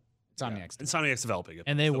Insomniac's. Insomniac's developing it.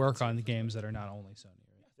 And they So work on the games that are not only Sony.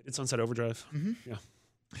 Right? it's Sunset Overdrive. Yeah.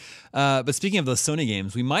 But speaking of those Sony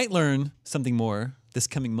games, we might learn something more this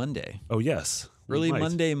coming Monday. Oh yes. We Early might.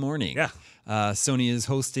 Monday morning. Yeah. Sony is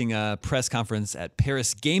hosting a press conference at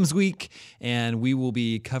Paris Games Week, and we will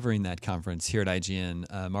be covering that conference here at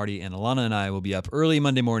IGN. Marty and Alana and I will be up early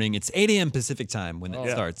Monday morning. It's 8 a.m. Pacific time when it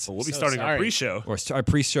Yeah. starts. Well, we'll be So starting our sorry. pre-show. Our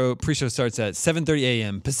pre-show starts at 7:30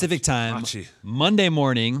 a.m. Pacific time. Machi. Monday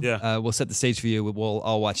morning. Yeah. We'll set the stage for you. We'll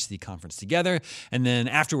all watch the conference together, and then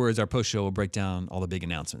afterwards, our post-show will break down all the big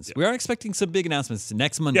announcements. We are expecting some big announcements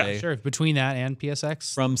next Monday Sure. Between that and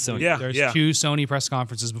PSX, from Sony. Yeah. there's 2 Sony press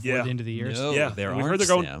conferences before Yeah. the end of the year. No, Yeah. there We've aren't. heard they're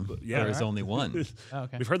going- Sam. yeah. There is only one. Oh,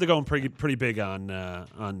 okay. We've heard they're going pretty big on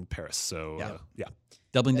Paris. So Yeah. yeah.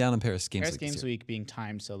 Doubling down on Paris Games Paris Week. this Games year. Week being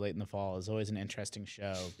timed so late in the fall is always an interesting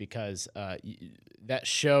show because that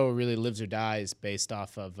show really lives or dies based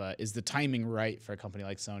off of is the timing right for a company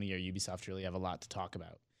like Sony or Ubisoft to really have a lot to talk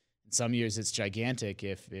about. In some years it's gigantic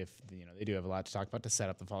if they do have a lot to talk about to set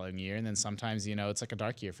up the following year, and then sometimes it's like a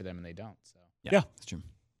dark year for them and they don't. So Yeah, that's true.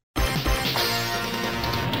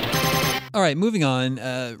 All right, moving on.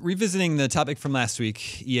 Revisiting the topic from last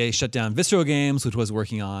week, EA shut down Visceral Games, which was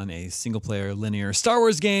working on a single-player linear Star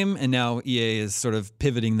Wars game, and now EA is sort of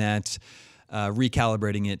pivoting that,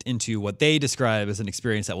 recalibrating it into what they describe as an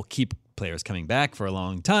experience that will keep players coming back for a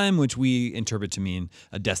long time, which we interpret to mean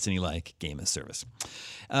a Destiny-like game as service.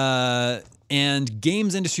 And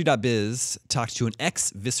GamesIndustry.biz talked to an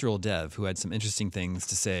ex-Visceral dev who had some interesting things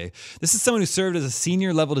to say. This is someone who served as a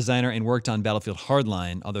senior level designer and worked on Battlefield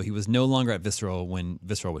Hardline, although he was no longer at Visceral when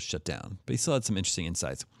Visceral was shut down. But he still had some interesting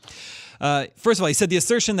insights. First of all, he said the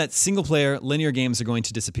assertion that single-player linear games are going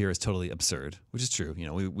to disappear is totally absurd, which is true. You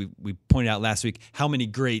know, we pointed out last week how many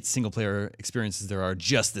great single-player experiences there are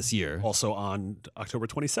just this year. Also on October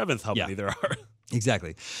 27th, how many there are.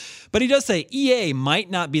 Exactly. But he does say EA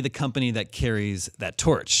might not be the company that carries that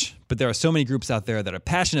torch, but there are so many groups out there that are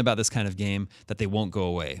passionate about this kind of game that they won't go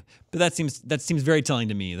away. But that seems very telling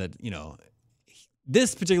to me that, you know,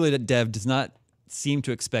 this particular dev does not seem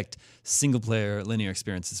to expect single-player linear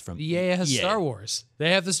experiences from EA has Star Wars.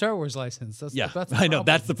 They have the Star Wars license. That's the I know.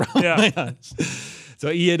 That's the problem. Yeah. So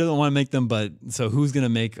EA doesn't want to make them, but so who's going to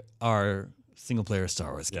make our single-player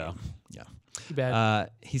Star Wars game? Yeah. Too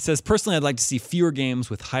bad. He says, personally, I'd like to see fewer games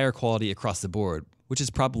with higher quality across the board, which is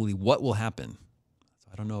probably what will happen. So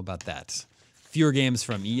I don't know about that. Fewer games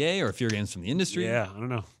from EA or fewer games from the industry? Yeah, I don't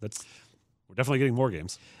know. We're definitely getting more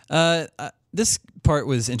games. This part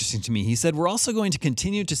was interesting to me. He said, we're also going to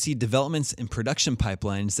continue to see developments in production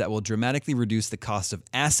pipelines that will dramatically reduce the cost of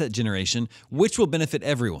asset generation, which will benefit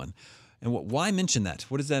everyone. And why mention that?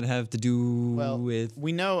 What does that have to do with?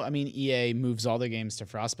 We know, I mean, EA moves all their games to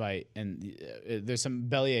Frostbite, and there's some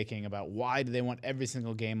belly aching about why do they want every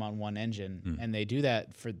single game on one engine, and they do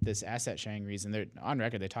that for this asset sharing reason. They're on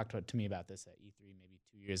record. They talked to me about this at E3 maybe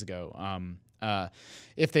 2 years ago.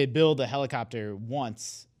 If they build a helicopter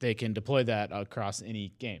once, they can deploy that across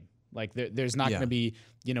any game. Like there's not going to be,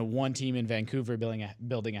 you know, one team in Vancouver building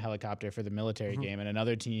a helicopter for the military game and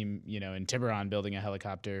another team, you know, in Tiburon building a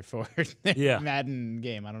helicopter for their Madden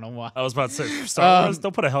game. I don't know why. I was about to say Star Wars.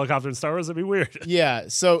 Don't put a helicopter in Star Wars. That'd be weird. Yeah.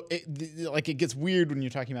 So it gets weird when you're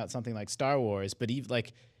talking about something like Star Wars, but even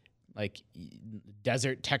like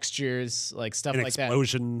desert textures, like stuff like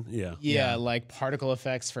explosion, that. Yeah, like particle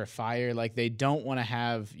effects for fire. Like they don't want to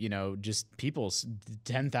have, you know, just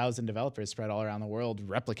 10,000 developers spread all around the world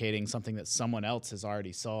replicating something that someone else has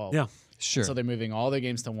already solved. Yeah, sure. So they're moving all their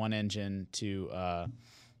games to one engine to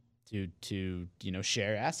you know,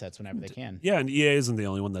 share assets whenever they can. Yeah, and EA isn't the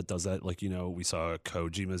only one that does that. Like, you know, we saw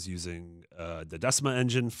Kojima's using the Decima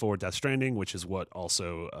engine for Death Stranding, which is what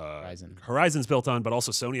also Horizon's built on, but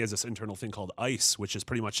also Sony has this internal thing called ICE, which is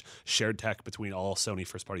pretty much shared tech between all Sony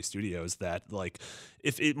first-party studios that, like,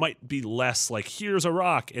 if it might be less like, here's a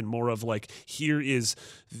rock, and more of like, here's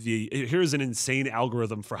an insane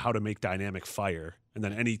algorithm for how to make dynamic fire. And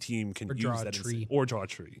then any team can use that or draw a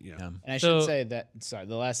tree. Yeah. And I should say that, sorry,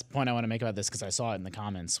 the last point I want to make about this, because I saw it in the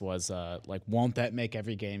comments, was like, won't that make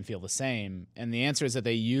every game feel the same? And the answer is that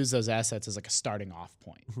they use those assets as like a starting off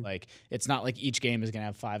point. Like, it's not like each game is going to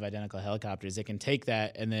have 5 identical helicopters. They can take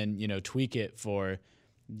that and then, you know, tweak it for,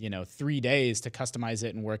 you know, 3 days to customize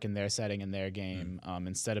it and work in their setting in their game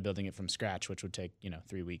instead of building it from scratch, which would take, you know,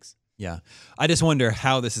 3 weeks. Yeah. I just wonder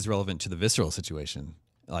how this is relevant to the Visceral situation.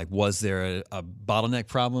 Like, was there a bottleneck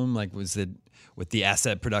problem? Like, was it with the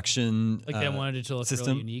asset production like they wanted it to look system?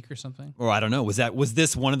 really unique or something? Or I don't know. Was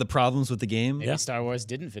this one of the problems with the game? Maybe Star Wars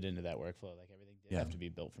didn't fit into that workflow. Like, everything did have to be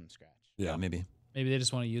built from scratch. Yeah, maybe. Maybe they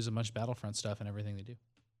just want to use a bunch of Battlefront stuff in everything they do.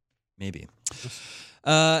 Maybe.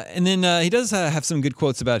 And then he does have some good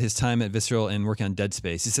quotes about his time at Visceral and working on Dead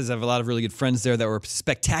Space. He says, I have a lot of really good friends there that were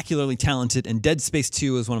spectacularly talented, and Dead Space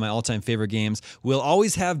 2 is one of my all-time favorite games. We'll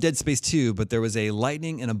always have Dead Space 2, but there was a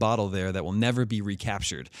lightning in a bottle there that will never be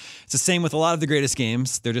recaptured. It's the same with a lot of the greatest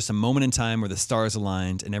games. They're just a moment in time where the stars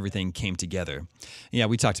aligned and everything came together. Yeah,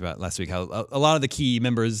 we talked about last week how a lot of the key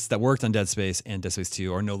members that worked on Dead Space and Dead Space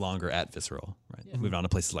 2 are no longer at Visceral, right? Yeah. Moving on to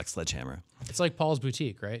places like Sledgehammer. It's like Paul's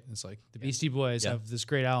Boutique, right? It's like the Beastie Boys have this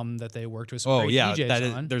great album that they worked with some great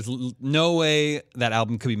DJs on. There's no way that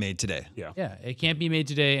album could be made today. Yeah, it can't be made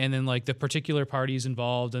today. And then like the particular parties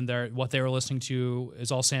involved and what they were listening to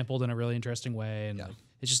is all sampled in a really interesting way. And like,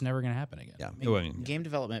 it's just never going to happen again. Yeah, game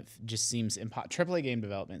development just seems AAA game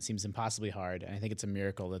development seems impossibly hard, and I think it's a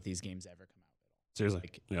miracle that these games ever come out.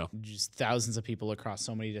 Seriously, just thousands of people across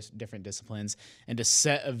so many different disciplines, and to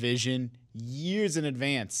set a vision years in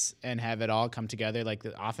advance and have it all come together. Like,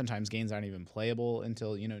 oftentimes games aren't even playable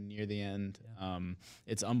until, you know, near the end.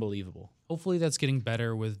 It's unbelievable. Hopefully that's getting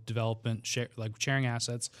better with development. Like sharing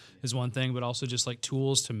assets is one thing, but also just like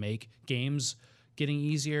tools to make games getting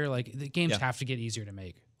easier. Like the games have to get easier to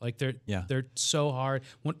make. Like they're so hard.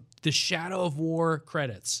 The Shadow of War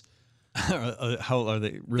credits. How are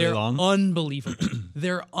they really They're long? unbelievable.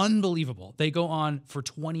 They're unbelievable. They go on for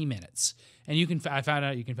 20 minutes, and you can. I found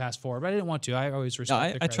out you can fast forward, but I didn't want to. I always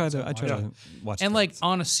respect. I try to watch. And the like credits.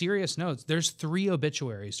 on a serious note, there's 3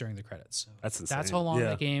 obituaries during the credits. That's insane. That's how long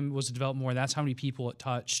that game was developed. More. That's how many people it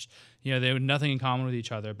touched. You know, they had nothing in common with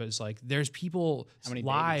each other, but it's like there's people many babies,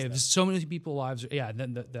 lives, so many people lives. Yeah,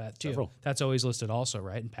 then that too. Several. That's always listed also,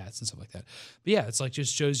 right? And pets and stuff like that. But yeah, it's like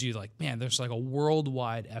just shows you like, man, there's like a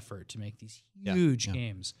worldwide effort to make these huge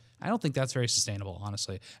games. I don't think that's very sustainable,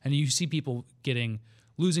 honestly. And you see people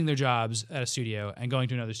losing their jobs at a studio and going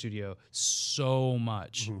to another studio so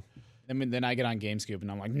much. Mm-hmm. I mean, then I get on GameScoop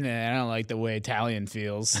and I'm like, nah, I don't like the way Italian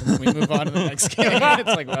feels. And then we move on to the next game. It's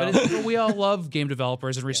like, well, But we all love game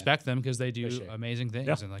developers and respect them because they do sure. amazing things.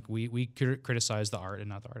 Yeah. And like we criticize the art and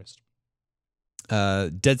not the artist.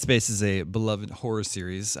 Dead Space is a beloved horror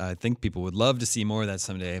series. I think people would love to see more of that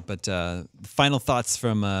someday. But final thoughts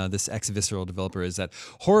from this ex-Visceral developer is that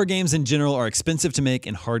horror games in general are expensive to make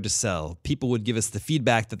and hard to sell. People would give us the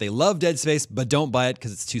feedback that they love Dead Space but don't buy it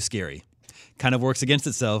because it's too scary. Kind of works against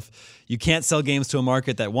itself. You can't sell games to a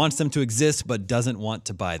market that wants them to exist but doesn't want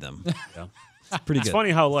to buy them. Yeah. It's pretty good. It's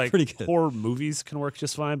funny how like Pretty good. horror movies can work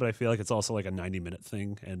just fine, but I feel like it's also like a 90-minute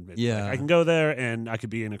thing. And it's Yeah. like, I can go there and I could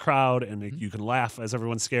be in a crowd and you can laugh as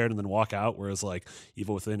everyone's scared and then walk out. Whereas like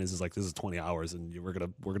Evil Within is like this is 20 hours and we're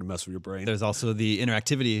gonna mess with your brain. There's also the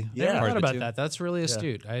interactivity. Yeah. I part thought of it about too. that. That's really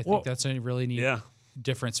astute. I think Well, that's a really neat yeah.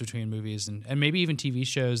 difference between movies and maybe even TV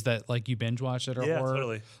shows that like you binge watch that are Yeah, horror.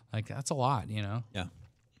 totally. Like that's a lot, you know. Yeah.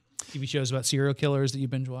 TV shows about serial killers that you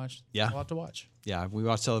binge watch. Yeah. That's a lot to watch. Yeah, we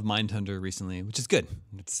watched all of Mindhunter recently, which is good.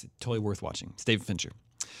 It's totally worth watching. It's David Fincher.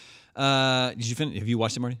 Did you finish? Have you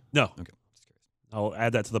watched it, Marty? No. Okay. I'll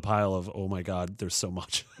add that to the pile of oh my god, there's so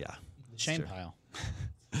much. Yeah. shame pile.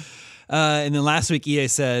 And then last week, EA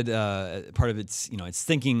said part of its its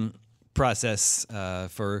thinking process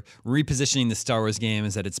for repositioning the Star Wars game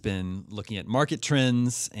is that it's been looking at market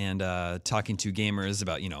trends and talking to gamers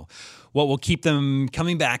about what will keep them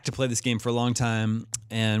coming back to play this game for a long time.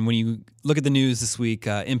 And when you look at the news this week,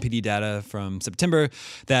 MPD data from September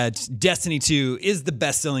that Destiny 2 is the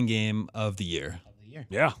best-selling game of the year.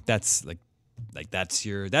 Yeah. That's that's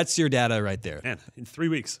your data right there. Man, in 3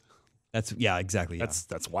 weeks. Exactly.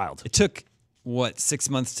 That's wild. It took 6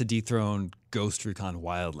 months to dethrone Ghost Recon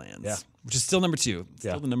Wildlands, Yeah. which is still number 2.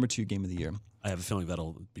 Still Yeah. the number 2 game of the year. I have a feeling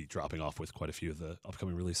that'll be dropping off with quite a few of the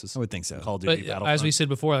upcoming releases. I would think so. Call of But Duty, as Battlefront. we said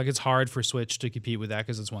before, like it's hard for Switch to compete with that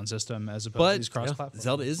because it's one system as opposed to these cross-platform.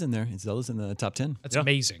 Zelda is in there. Zelda's in the top 10. That's Yeah.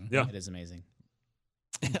 amazing. Yeah. It is amazing.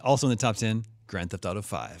 Also in the top 10, Grand Theft Auto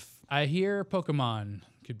 5. I hear Pokemon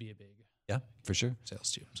could be a big Yeah, for sure.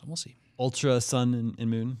 sales too, so we'll see. Ultra Sun and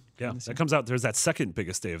Moon. Yeah, that comes out. There's that second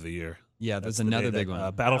biggest day of the year. Yeah, there's That's the another day big that,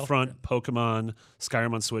 one. Battlefront, Pokemon,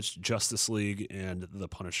 Skyrim on Switch, Justice League, and The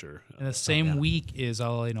Punisher. And the same week is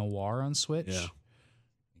LA Noire on Switch. Yeah.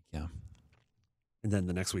 Yeah. And then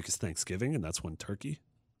the next week is Thanksgiving, and that's when Turkey.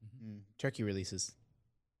 Turkey releases.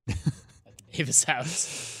 At the Davis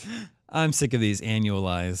house. I'm sick of these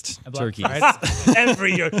annualized Black turkeys. Friday.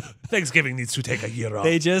 Every year, Thanksgiving needs to take a year off.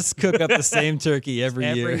 They just cook up the same turkey every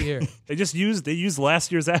year. Every year. They use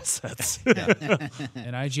last year's assets.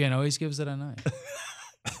 And IGN always gives it a 9.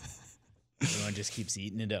 Everyone just keeps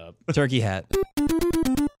eating it up. Turkey hat.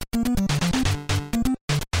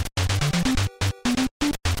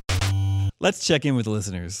 Let's check in with the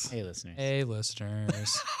listeners. Hey, listeners. Hey,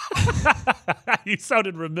 listeners. You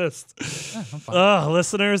sounded remiss. Yeah, I'm fine.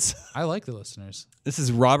 Listeners. I like the listeners. This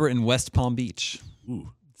is Robert in West Palm Beach. Ooh,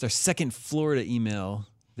 It's our second Florida email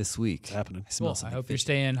this week. it's happening. I smell Cool. I something hope you're fishy.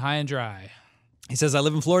 staying high and dry. He says, I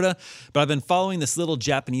live in Florida, but I've been following this little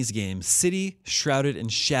Japanese game, City, Shrouded in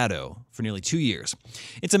Shadow, for nearly 2 years.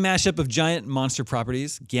 It's a mashup of giant monster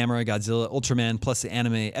properties, Gamera, Godzilla, Ultraman, plus the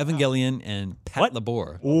anime Evangelion, and Pat What?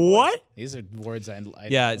 Labor. What? These are words I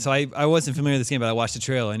Yeah, so I wasn't familiar with this game, but I watched the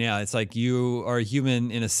trailer, and yeah, it's like you are a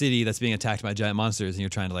human in a city that's being attacked by giant monsters, and you're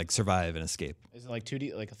trying to like survive and escape. Is it like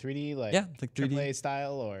 2D, like a 3D, like Yeah, like 3D. AAA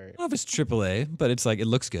style, or I don't know if it's AAA, but it's like it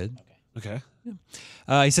looks good. Okay.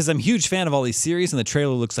 He says, I'm a huge fan of all these series, and the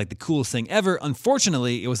trailer looks like the coolest thing ever.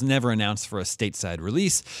 Unfortunately, it was never announced for a stateside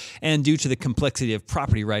release, and due to the complexity of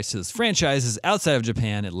property rights to those franchises outside of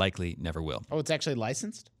Japan, it likely never will. oh, it's actually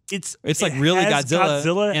licensed? It's Like it really has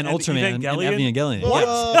Godzilla and Ultraman Evangelion? and Evangelion. What?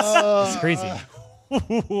 Yeah, it's crazy.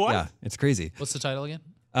 What? Yeah, it's crazy. What's the title again?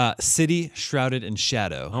 City Shrouded in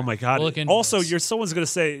Shadow. Oh my God! We'll look into Also, this. someone's gonna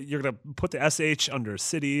say you're gonna put the SH under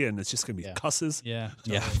city, and it's just gonna be cusses. Yeah.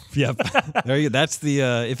 Yeah, yep. There you go. That's the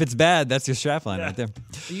if it's bad, that's your strapline right there.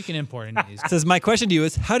 But you can import any of these. It says, my question to you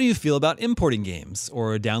is, how do you feel about importing games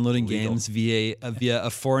or downloading games via a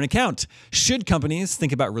foreign account? Should companies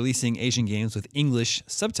think about releasing Asian games with English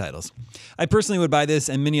subtitles? I personally would buy this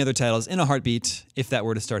and many other titles in a heartbeat if that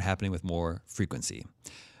were to start happening with more frequency.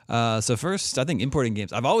 So first, I think importing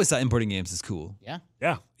games. I've always thought importing games is cool. Yeah.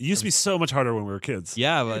 Yeah, it used to be so much harder when we were kids.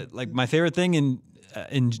 Yeah, but like my favorite thing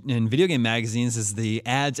in video game magazines is the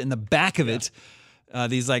ads in the back of it.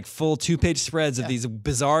 These like full 2-page spreads of these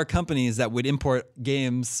bizarre companies that would import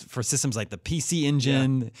games for systems like the PC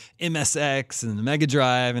Engine, MSX, and the Mega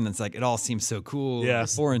Drive, and it's like it all seems so cool, and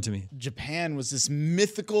foreign to me. Japan was this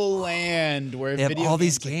mythical land where They have video all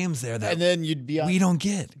these games, games there that and then you'd be on. we don't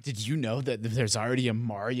get. Did you know that there's already a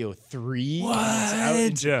Mario 3 What? that's out in Yeah.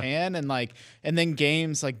 Japan, and then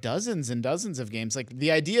games like dozens and dozens of games. Like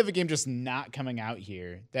the idea of a game just not coming out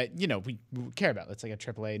here that we care about. That's like a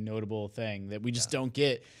AAA notable thing that we just don't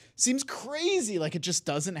get. Seems crazy. Like it just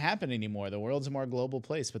doesn't happen anymore. The world's a more global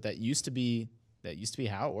place, but that used to be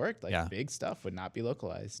how it worked. Like big stuff would not be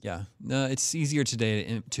localized. Yeah, no, it's easier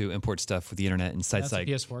today to import stuff with the internet and sites That's a like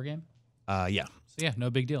PS4 game. yeah. So yeah,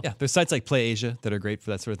 no big deal. Yeah, there's sites like Play Asia that are great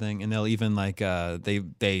for that sort of thing, and they'll even like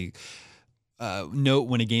they note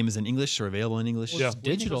when a game is in English or available in English. It's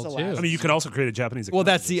digital was the too. last- I mean, you could also create a Japanese. Well,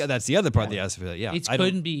 account. that's the other part of the aspect of it. Yeah, It I don't-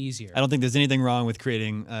 couldn't be easier. I don't think there's anything wrong with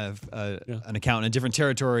creating an account in a different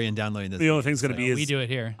territory and downloading this. The only thing's going to be is we do it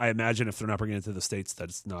here. I imagine if they're not bringing it to the States, that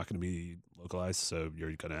it's not going to be localized. So you're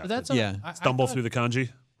going to have But that's to Yeah. I stumble thought through the kanji.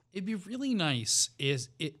 It'd be really nice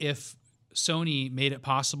if Sony made it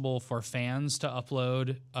possible for fans to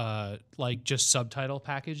upload like just subtitle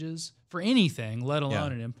packages for anything, let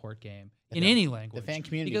alone an import game in any language. fan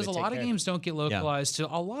community because a would take lot of care of games don't get localized to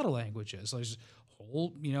a lot of languages. There's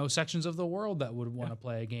whole sections of the world that would want to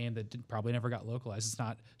play a game that probably never got localized. It's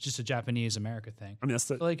not just a Japanese America thing. I mean, that's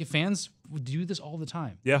the But, like if fans would do this all the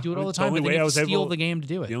time, Yeah, They do it I all mean, the time. the only But they way need I to was steal able- the game to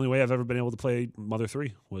do it. the only way I've ever been able to play Mother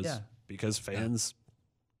 3 was Yeah. because fans,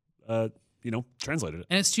 translated it.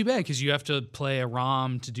 And it's too bad because you have to play a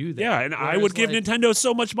ROM to do that. Yeah, and I Whereas, would give like- Nintendo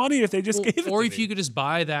so much money if they just gave it. or to if me. you could just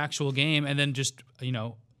buy the actual game and then just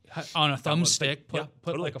on a thumbstick put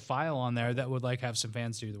totally. like a file on there that would like have some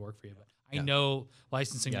fans do the work for you. But I know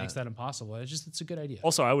licensing makes that impossible. It's a good idea.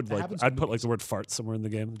 Also, I would That happens I'd with put like the word fart somewhere in the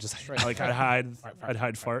game. Just like I'd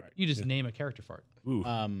hide fart. You just name a character fart. Ooh,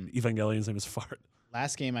 Evangelion's name is fart.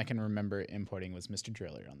 Last game I can remember importing was Mr.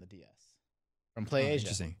 Driller on the DS from Play Asia.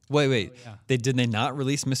 Interesting. Wait. yeah. Did they not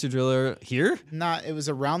release Mr. Driller here? It was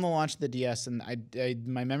around the launch of the DS, and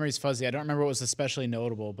my memory's fuzzy. I don't remember what was especially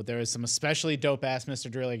notable, but there was some especially dope ass Mr.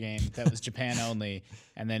 Driller game that was Japan only,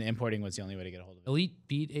 and then importing was the only way to get a hold of it. Elite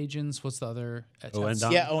Beat Agents. What's the other?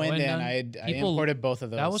 Oendan? Yeah, Oendan. Oendan. I imported both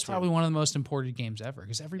of those. That was too. probably one of the most imported games ever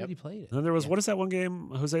because everybody played it. And then there was what is that one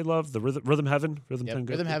game Jose loved? The Rhythm Heaven, Yep, Tengoku?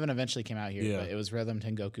 Rhythm Heaven eventually came out here, Yeah. but it was Rhythm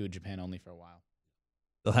Tengoku Japan only for a while.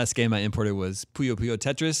 The last game I imported was Puyo Puyo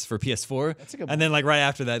Tetris for PS4. That's a good And then like right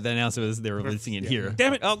after that, they announced they were releasing it here.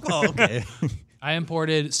 Damn it. Oh, okay. I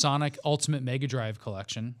imported Sonic Ultimate Mega Drive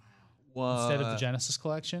Collection instead of the Genesis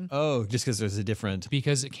Collection Oh, just because there's a different.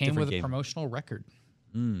 because it came Different with a game. promotional record.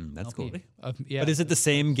 That's cool. Yeah, But is it the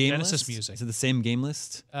same game Genesis list? music. Is it the same game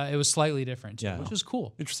list? It was slightly different, too, Yeah. which was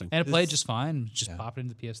cool. Interesting. And it played just fine. Just pop it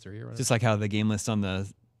into the PS3 or whatever. Just like how the game list on the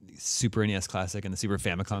Super NES Classic and the Super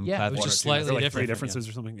Famicom Yeah, it was Classic. just Is slightly there like different. three differences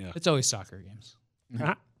or something? Yeah. It's always soccer games.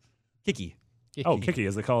 Kiki. Oh, Kiki,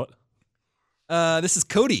 as they call it. This is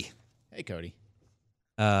Cody. Hey, Cody.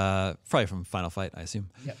 Probably from Final Fight, I assume.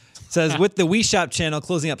 Says, with the Wii Shop channel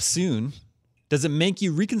closing up soon, does it make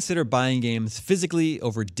you reconsider buying games physically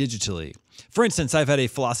over digitally? For instance, I've had a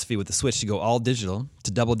philosophy with the Switch to go all digital,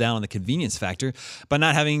 to double down on the convenience factor, by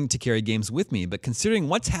not having to carry games with me. But considering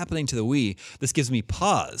what's happening to the Wii, this gives me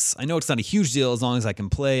pause. I know it's not a huge deal as long as I can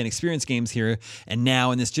play and experience games here and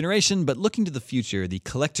now in this generation, but looking to the future, the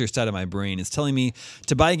collector side of my brain is telling me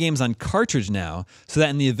to buy games on cartridge now, so that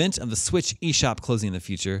in the event of the Switch eShop closing in the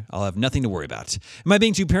future, I'll have nothing to worry about. Am I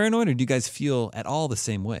being too paranoid, or do you guys feel at all the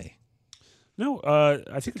same way? No,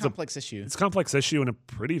 I think it's a Complex issue. It's a complex issue and a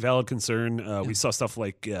pretty valid concern. We saw stuff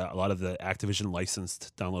like a lot of the Activision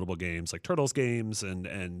licensed downloadable games, like Turtles games,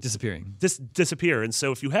 and Disappearing. disappear. And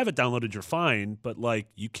so if you have it downloaded, you're fine, but like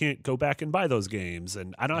you can't go back and buy those games.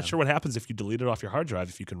 And I'm not sure what happens if you delete it off your hard drive,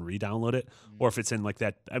 if you can re-download it, or if it's in like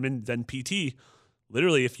that. I mean, then PT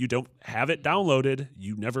literally, if you don't have it downloaded,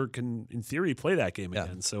 you never can, in theory, play that game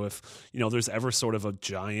again. So if there's ever sort of a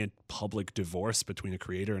giant public divorce between a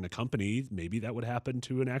creator and a company, maybe that would happen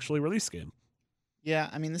to an actually released game.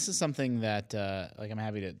 Yeah, I mean, this is something that I'm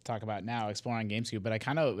happy to talk about now, exploring GameScoop, but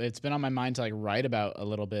it's been on my mind to write about a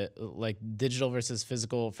little bit, like digital versus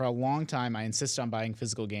physical. For a long time, I insisted on buying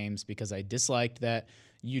physical games because I disliked that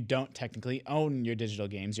you don't technically own your digital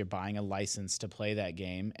games. You're buying a license to play that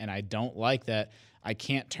game, and I don't like that I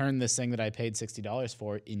can't turn this thing that I paid $60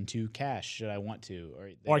 for into cash should I want to.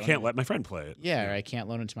 Or I can't let my friend play it. Yeah, or I can't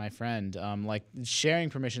loan it to my friend.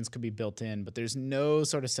 Sharing permissions could be built in, but there's no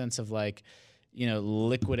sort of sense of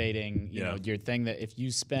liquidating, your thing that if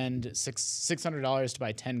you spend $600 to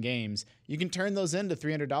buy 10 games, you can turn those into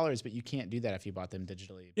 $300, but you can't do that if you bought them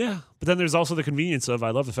digitally. Yeah, but then there's also the convenience of,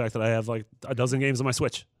 I love the fact that I have like a dozen games on my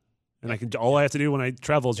Switch. And all I have to do when I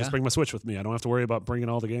travel is just bring my Switch with me. I don't have to worry about bringing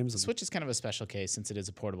all the games. Switch is kind of a special case since it is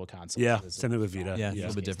a portable console. Yeah, same thing with Vita. Yeah, a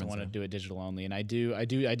little bit different. I want to do it digital only, and I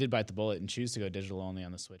did bite the bullet and choose to go digital only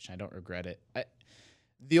on the Switch. And I don't regret it.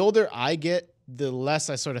 The older I get, the less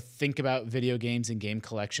I sort of think about video games and game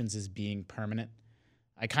collections as being permanent.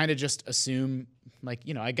 I kind of just assume,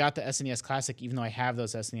 I got the SNES Classic, even though I have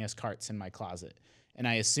those SNES carts in my closet. And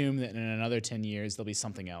I assume that in another 10 years, there'll be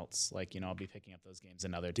something else. I'll be picking up those games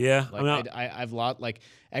another time. Yeah. I've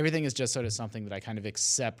everything is just sort of something that I kind of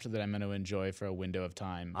accept that I'm going to enjoy for a window of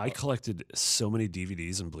time. I collected so many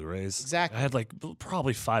DVDs and Blu-rays. Exactly. I had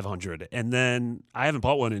probably 500. And then I haven't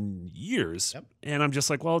bought one in years. Yep. And I'm just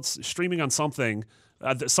like, well, it's streaming on something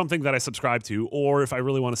that I subscribe to. Or if I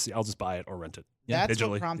really want to see, I'll just buy it or rent it. That's digitally.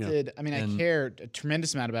 What prompted. Yeah. I mean, I care a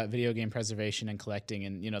tremendous amount about video game preservation and collecting,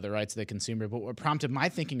 and the rights of the consumer. But what prompted my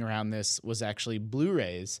thinking around this was actually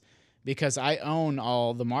Blu-rays, because I own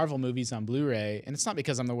all the Marvel movies on Blu-ray, and it's not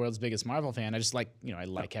because I'm the world's biggest Marvel fan. I just I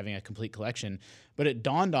like having a complete collection. But it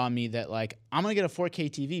dawned on me that I'm gonna get a 4K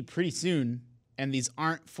TV pretty soon, and these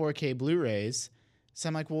aren't 4K Blu-rays. So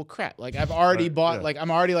I'm like, well, crap. I've already bought, I'm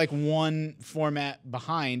already one format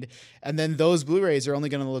behind. And then those Blu-rays are only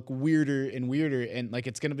going to look weirder and weirder. And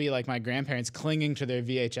it's going to be like my grandparents clinging to their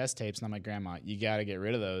VHS tapes. And I'm like, Grandma, you got to get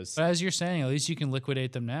rid of those. But as you're saying, at least you can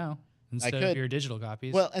liquidate them now instead of your digital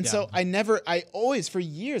copies. Well, and so I always, for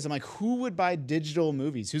years, I'm like, who would buy digital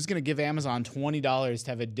movies? Who's going to give Amazon $20 to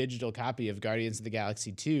have a digital copy of Guardians of the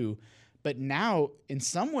Galaxy 2? But now, in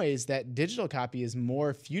some ways, that digital copy is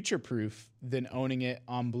more future-proof than owning it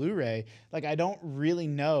on Blu-ray. I don't really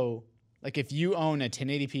know, if you own a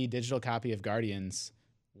 1080p digital copy of Guardians,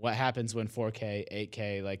 what happens when 4K,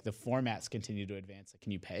 8K, the formats continue to advance?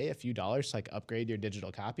 Can you pay a few dollars to upgrade your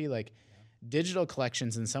digital copy? Digital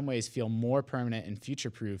collections in some ways feel more permanent and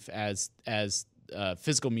future-proof as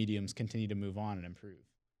physical mediums continue to move on and improve.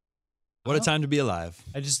 What a time to be alive.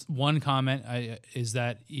 One comment is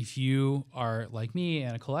that if you are like me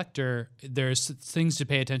and a collector, there's things to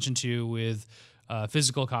pay attention to with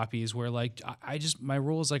physical copies where my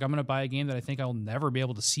rule is I'm going to buy a game that I think I'll never be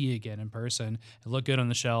able to see again in person and look good on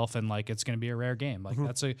the shelf and it's going to be a rare game.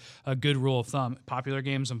 That's a good rule of thumb. Popular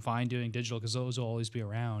games, I'm fine doing digital because those will always be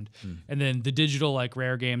around. And then the digital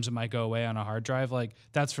rare games that might go away on a hard drive,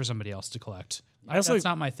 that's for somebody else to collect. That's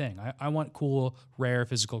not my thing. I want cool, rare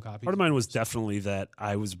physical copies. Part of mine was definitely that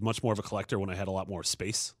I was much more of a collector when I had a lot more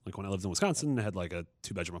space. When I lived in Wisconsin, I had a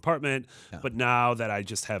 2-bedroom apartment. Yeah. But now that I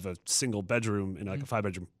just have a single bedroom in a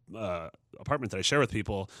 5-bedroom apartment that I share with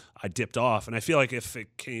people, I dipped off. And I feel if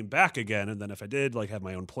it came back again, and then if I did have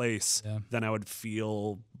my own place, then I would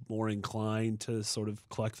feel more inclined to sort of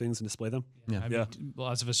collect things and display them. Yeah. I mean,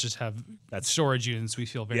 lots of us just have storage units. We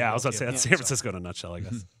feel very I was about to say that's San Francisco in a nutshell, I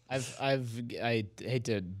guess. I hate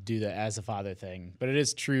to do the as a father thing, but it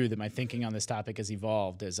is true that my thinking on this topic has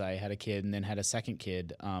evolved as I had a kid and then had a second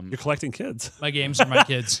kid. You're collecting kids. My games are my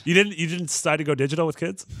kids. You didn't decide to go digital with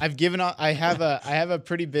kids? I've given up. I have a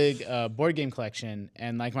pretty big board game collection,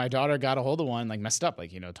 and my daughter got a hold of one, messed up,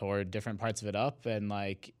 tore different parts of it up, and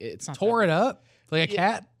it's not tore it up like a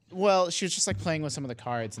cat. Well, she was just playing with some of the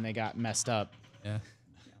cards, and they got messed up. Yeah.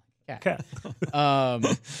 Cat.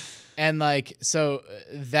 And so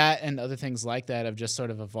that and other things like that have just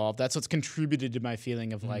sort of evolved. That's what's contributed to my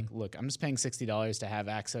feeling of look, I'm just paying $60 to have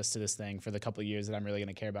access to this thing for the couple of years that I'm really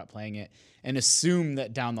going to care about playing it, and assume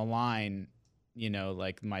that down the line,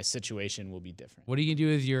 my situation will be different. What are you going to do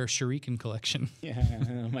with your shuriken collection? Yeah,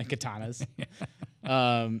 my katanas.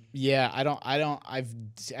 I've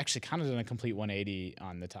actually kind of done a complete 180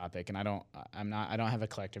 on the topic, and I don't have a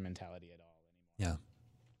collector mentality at all anymore.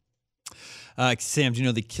 Yeah. Sam, do you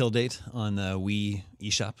know the kill date on the Wii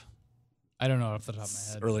eShop? I don't know off the top of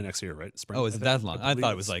my head. Early next year, right? Spring. Oh, is it that long? I believe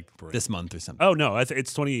thought it was like this month or something. Oh no, it's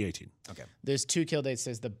 2018. Okay. There's 2 kill dates.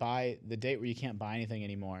 There's the date where you can't buy anything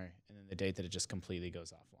anymore, and then the date that it just completely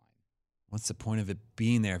goes offline. What's the point of it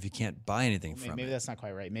being there if you can't buy anything from Maybe it? that's not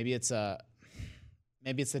quite right. Maybe it's the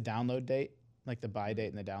download date, like the buy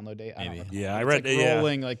date and the download date. I don't Maybe. know. Yeah, I It's read. like Yeah,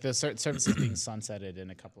 rolling, like the services being sunsetted in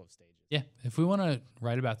a couple of stages. Yeah, if we want to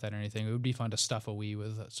write about that or anything, it would be fun to stuff a Wii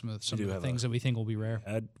with some of do the have things that we think will be rare.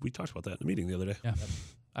 we talked about that in a meeting the other day. Yeah,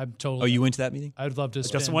 I'm totally. Oh, you went to that meeting? I'd love to.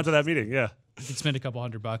 Justin went to that meeting. Yeah, We could spend a couple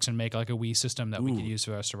 $100 and make like a Wii system that we could use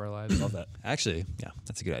for the rest of our lives. love that. Actually, yeah,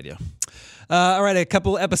 that's a good idea. All right, a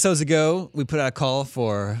couple episodes ago, we put out a call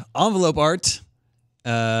for envelope art,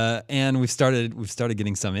 and we've started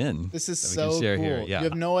getting some in. This is that we can so share cool. here. Yeah. You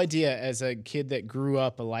have no idea, as a kid that grew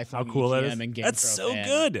up a lifelong How cool that EGM is! and GamePro That's so fan.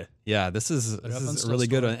 good. Yeah, this is up on a Stuff really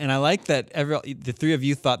good Store. one, and I like that the three of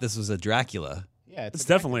you thought this was a Dracula. Yeah, It's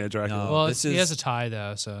definitely a Dracula. No. Well, this he is- has a tie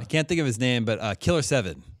though, so Can't think of his name, but Killer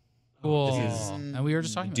 7, cool. And we were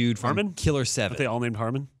just talking dude from Harmon? Killer Are 7. they all named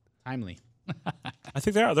Harmon? timely. I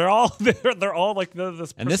think they are. They're all they're all like the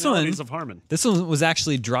And this personalities one- of Harmon. This one was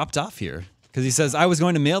actually dropped off here because he says I was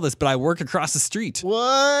going to mail this, but I work across the street.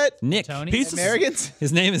 What? Nick. Tony. Pieces- Americans?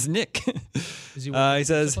 His name is Nick. Is he, He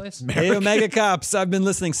says, place? "Hey, Omega Cops, I've been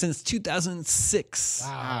listening since 2006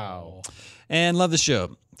 Wow. and love the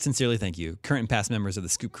show. Sincerely, thank you. Current and past members of the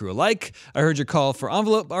Scoop Crew alike. I heard your call for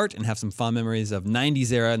envelope art and have some fond memories of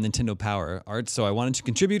 90s era Nintendo Power art, so I wanted to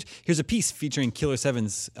contribute. Here's a piece featuring Killer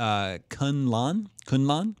 7's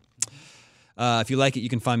Kunlan. If you like it, you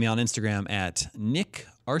can find me on Instagram at Nick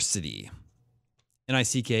Arcidi.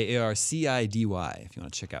 NICKARCIDY if you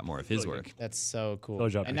want to check out more of his work. That's so cool.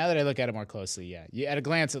 Good job, And Nick. now that I look at it more closely, yeah. At a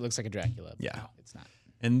glance, it looks like a Dracula. but Yeah. It's not.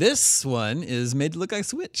 And this one is made to look like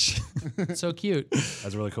Switch. so cute.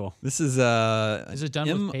 That's really cool. This is Is it done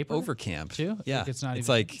with M paper Overcamp too? Yeah, Like it's not it's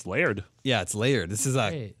even- like It's layered. yeah, it's layered. This is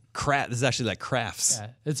like Great. This is actually like crafts.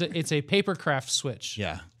 Yeah, it's a paper craft Switch.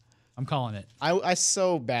 Yeah. I'm calling it. I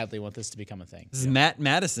so badly want this to become a thing. This is Matt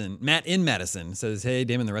in Madison says, "Hey,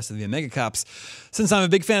 Damon, and the rest of the Omega Cops. Since I'm a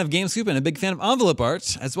big fan of GameScoop and a big fan of envelope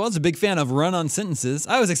art, as well as a big fan of run-on sentences,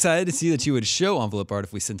 I was excited to see that you would show envelope art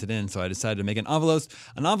if we sent it in. So I decided to make an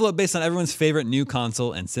envelope based on everyone's favorite new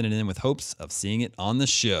console and send it in with hopes of seeing it on the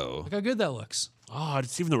show. Look how good that looks. Oh,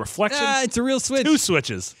 it's even the reflection. It's a real Switch. 2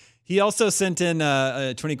 switches. He also sent in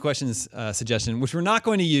a 20 questions suggestion, which we're not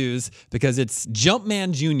going to use because it's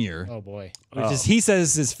Jumpman Jr., Oh, boy. which is, he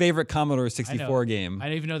says, his favorite Commodore I know. 64 game. I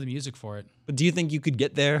don't even know the music for it. But do you think you could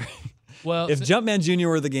get there? Well, If Jumpman Jr.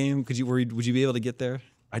 were the game, would you be able to get there?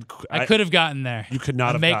 I could have gotten there. You could not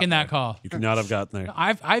I'm have making gotten that there. call. You could not have gotten there.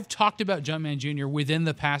 I've talked about Jumpman Jr. within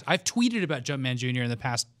the past. I've tweeted about Jumpman Jr. in the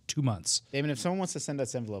past 2 months. Damon, if someone wants to send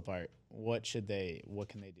us envelope art, what can they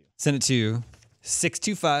do? Send it to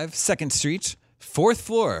 625 2nd Street, 4th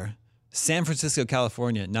floor, San Francisco,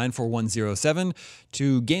 California, 94107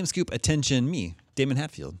 to GameScoop Attention me, Damon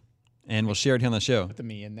Hatfield. And we'll share it here on the show. Put the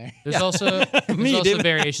me in there. There's also David.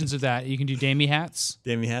 variations of that. You can do Damie Hats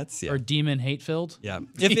Damon Hats? Yeah. or Demon Hate Filled. Yeah.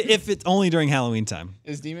 If it's only during Halloween time.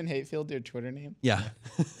 Is Demon Hatefield your Twitter name Yeah.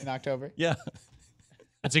 in October? Yeah.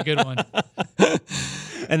 That's a good one.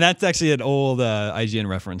 And that's actually an old IGN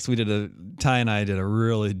reference. Ty and I did a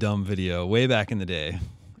really dumb video way back in the day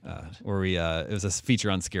where it was a feature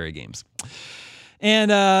on scary games.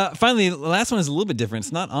 And finally, the last one is a little bit different.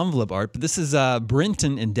 It's not envelope art, but this is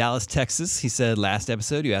Brenton in Dallas, Texas. He said, last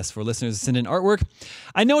episode, you asked for listeners to send in artwork.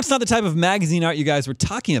 I know it's not the type of magazine art you guys were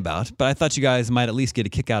talking about, but I thought you guys might at least get a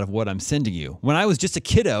kick out of what I'm sending you. When I was just a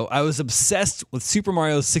kiddo, I was obsessed with Super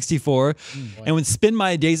Mario 64 and would spend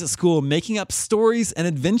my days at school making up stories and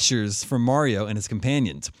adventures for Mario and his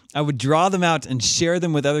companions. I would draw them out and share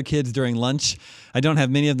them with other kids during lunch. I don't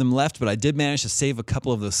have many of them left, but I did manage to save a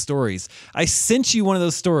couple of those stories. I sent you one of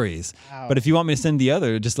those stories, but if you want me to send the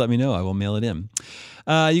other, just let me know. I will mail it in.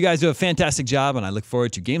 You guys do a fantastic job, and I look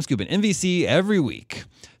forward to GameScoop and MVC every week.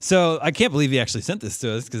 So I can't believe he actually sent this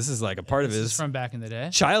to us because this is like a part of This is his from back in the day. I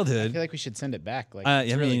childhood. feel like we should send it back. Like, I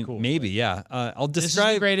it's really mean, cool. maybe, yeah. I'll This is the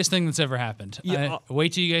describe. greatest thing that's ever happened. Yeah,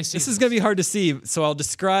 Wait till you guys see This is gonna be hard to see, so I'll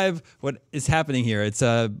describe what is happening here. It's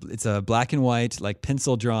a black and white, like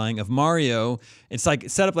pencil drawing of Mario. It's like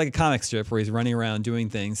set up like a comic strip where he's running around doing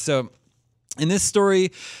things. So in this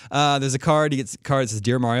story, there's a card. He gets a card that says,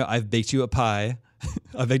 "Dear Mario, I've baked you a pie.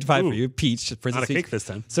 I baked a pie for you, Peach, Princess Not a Peach." cake this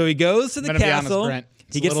time. So he goes to the I'm gonna be honest, castle. Brent.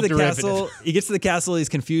 It's He a gets to the little derivative. castle. He gets to the castle. He's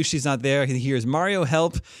confused. She's not there. He hears Mario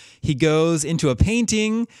help. He goes into a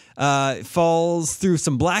painting, falls through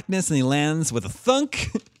some blackness, and he lands with a thunk.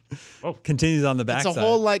 continues on the back. It's a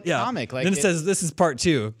whole comic. Like then it says this is part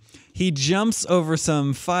 2. He jumps over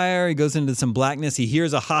some fire. He goes into some blackness. He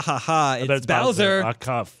hears a ha ha ha. It's Bowser.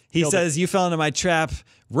 He says, "You fell into my trap."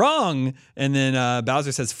 Wrong. And then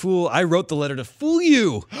Bowser says, "Fool! I wrote the letter to fool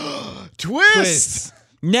you." Twist.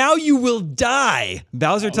 Now you will die.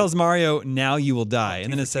 Bowser tells Mario, "Now you will die."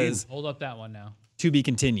 And then it says, Hold up that one now. "To be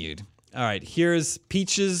continued." All right. Here's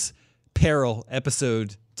Peach's Peril,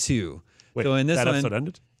 episode 2. Wait, so in this that one, episode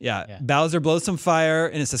ended? Yeah. Bowser blows some fire,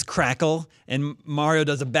 and it says crackle, and Mario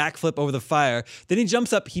does a backflip over the fire. Then he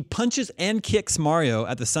jumps up, he punches and kicks Mario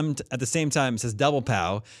at the same time. It says double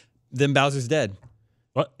pow. Then Bowser's dead.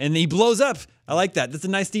 What? And he blows up. I like that. That's a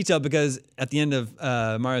nice detail because at the end of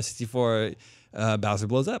Mario 64, Bowser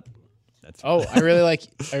blows up. I really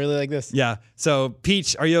like this. Yeah. So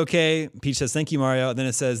Peach, are you okay? Peach says, "Thank you, Mario." Then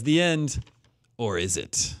it says, "The end," or is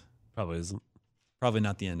it? Probably isn't. Probably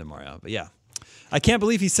not the end of Mario, but yeah. I can't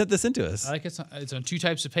believe he sent this into us. I like it's on 2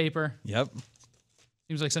 types of paper. Yep.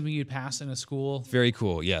 Seems like something you'd pass in a school. Very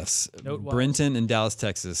cool, yes. Note-wise. Brenton in Dallas,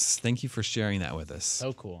 Texas. Thank you for sharing that with us.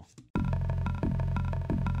 So cool.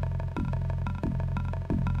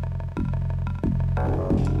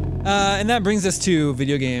 And that brings us to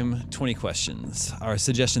Video Game 20 Questions. Our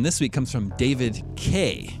suggestion this week comes from David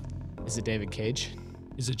K. Is it David Cage?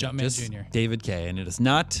 Is it Jumpman Just Jr.? David K. And it is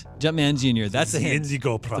not Jumpman Jr. That's a hint.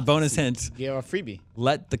 Indigo It's a bonus hint. Yeah, a freebie.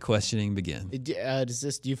 Let the questioning begin. Do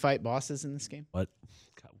you fight bosses in this game? What?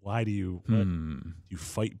 God, why do you you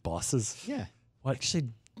fight bosses? Yeah. Actually,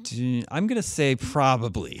 I'm going to say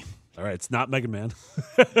probably. All right, it's not Mega Man.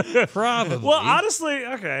 Probably. Well, honestly,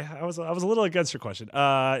 okay. I was a little against your question.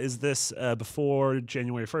 Is this before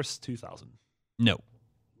January 1st, 2000? No.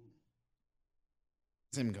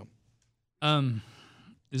 Let him go.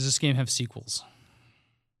 Does this game have sequels?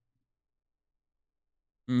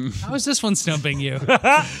 Mm. How is this one stumping you?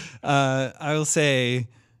 I will say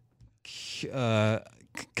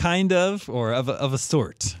kind of, or of a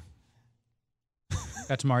sort.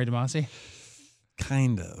 Got to Mario Damasi?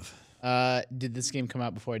 Kind of. Did this game come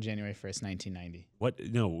out before January 1st, 1990? What?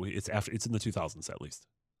 No, it's after. It's in the 2000s at least.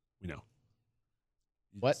 We know.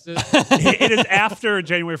 What? It is after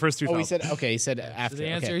January 1st, 2000. Oh, he said okay. He said after. So the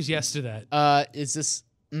answer is yes to that. Is this?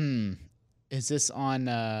 Is this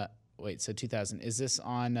on? Wait. So 2000. Is this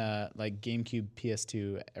on like GameCube,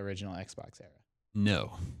 PS2, original Xbox era?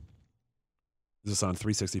 No. Is this on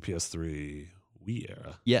 360, PS3, Wii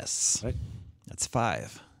era? Yes. Right. That's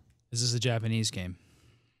 5. Is this a Japanese game?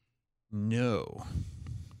 No.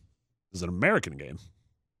 This is an American game.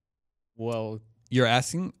 Well, You're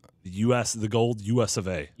asking? The U.S. The gold U.S. of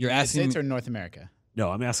A. You're United asking? States or North America? No,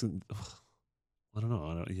 I'm asking. I don't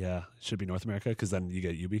know. Yeah, it should be North America because then you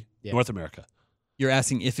get UB. Yeah. North America. You're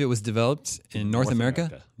asking if it was developed in North North America?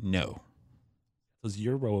 America. No. Those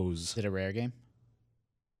Euros. Is it a rare game?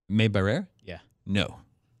 Made by Rare? Yeah. No.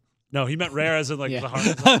 No, he meant rare as in like Yeah. the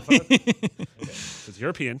hard. It's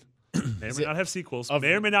European. May or may not have sequels.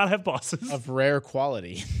 May or may not have bosses. Of rare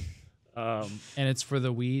quality. And it's for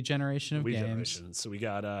the Wii generation of Wii games. generation. So we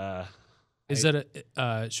got. Is it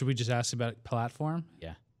a? Should we just ask about platform?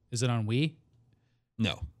 Yeah. Is it on Wii?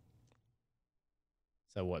 No.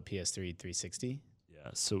 So what? PS3, 360. Yeah.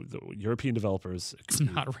 So the European developers. It's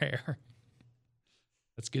not rare.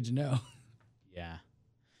 That's good to know. Yeah.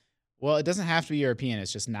 Well, it doesn't have to be European.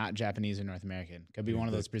 It's just not Japanese or North American. Could be one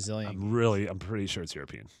of those Brazilian. I'm pretty sure it's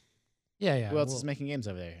European. Yeah. Who else is making games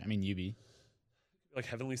over there? I mean, UB. Like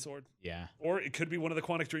Heavenly Sword. Yeah. Or it could be one of the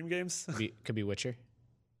Quantic Dream games. Could be Witcher.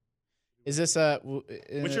 Is this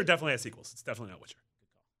Witcher definitely has sequels. It's definitely not Witcher.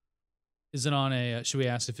 Is it on a? Should we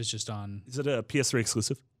ask if it's just on? Is it a PS3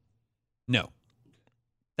 exclusive? No.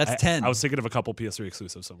 That's 10. I was thinking of a couple PS3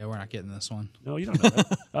 exclusives. Yeah, we're not getting this one. No, you don't know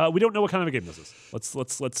that. We don't know what kind of a game this is. Let's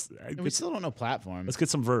we still don't know platform. let's get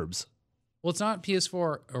some verbs. Well, it's not PS4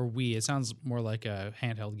 or Wii. It sounds more like a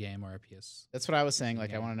handheld game or a PS. That's what I was saying.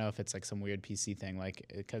 Like, I want to know if it's like some weird PC thing.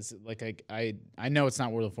 Like, because like I know it's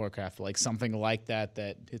not World of Warcraft, but like something like that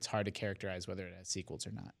it's hard to characterize whether it has sequels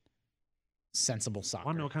or not. Sensible I soccer.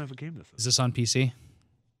 want to know what kind of a game this Is is. this on PC?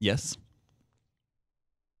 Yes.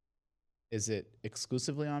 Is it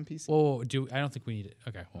exclusively on PC? Whoa, I don't think we need it.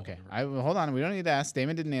 Okay. Well, Okay, whatever. hold on. We don't need to ask.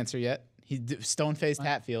 Damon didn't answer yet. Stone-faced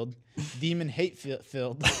Hatfield, demon hate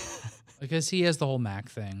filled. Because he has the whole Mac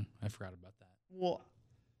thing. I forgot about that. Well,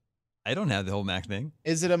 I don't have the whole Mac thing.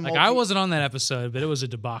 is it a Like I wasn't on that episode, but it was a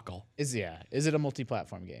debacle. Is it a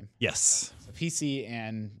multi-platform game? Yes. So PC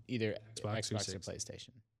and either Xbox Xbox or 360. PlayStation.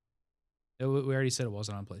 We already said it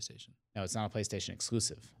wasn't on PlayStation. No, it's not a PlayStation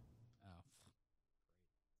exclusive.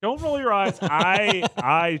 Don't roll your eyes.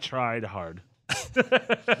 I tried hard.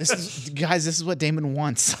 This is what Damon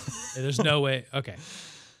wants. There's no way. Okay.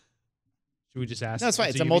 Should we just ask? No, it's fine.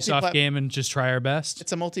 It's It's a a Ubisoft game and just try our best.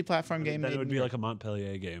 It's a multi-platform game. Then it made would in be Europe. like a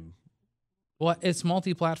Montpellier game. Well, it's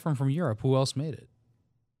multi-platform from Europe. Who else made it?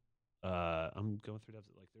 I'm going through that.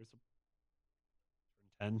 Like, there's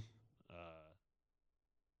a 10.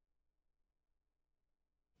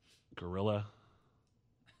 Gorilla.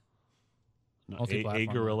 No, a Multi-platform.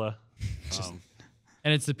 Gorilla.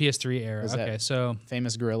 And it's the PS3 era. Is that- Okay, so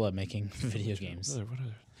famous gorilla making video games what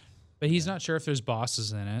are but he's not sure if there's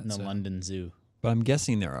bosses in it. in the so. London Zoo. But I'm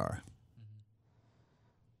guessing there are.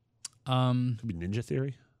 could be Ninja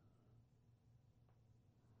Theory.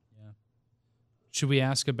 Should we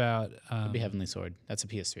ask about Could be Heavenly Sword. That's a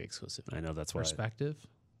PS3 exclusive, I know that's why. perspective?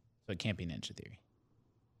 so it can't be Ninja Theory.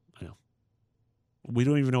 I know. We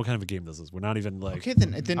don't even know what kind of a game this is. We're not even like. Okay,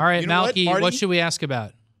 then All right, you know Malky, Marty? what should we ask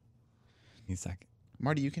about? Give me a second.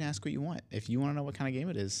 Marty, you can ask what you want. If you want to know what kind of game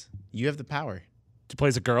it is, you have the power. To play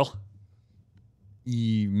as a girl.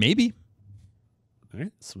 Maybe. All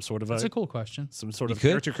right. Some sort of That's a cool question. some sort You of could.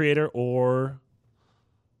 character creator or.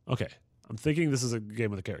 Okay, I'm thinking this is a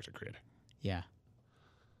game with a character creator. Yeah.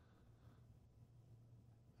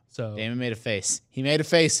 So Damon made a face. He made a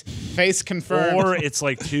face. Face confirmed. Or it's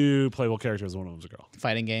like two playable characters, one of them's a girl.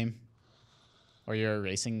 Fighting game. Or you're a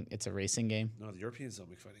racing. It's a racing game. No, the Europeans don't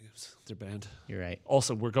make fighting games. They're banned. You're right.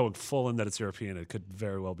 Also, we're going full in that it's European. It could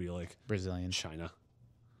very well be like Brazilian. China.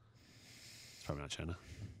 It's probably not China.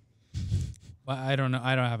 well, I don't know.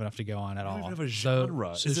 I don't have enough to go on at I don't all. even have a So-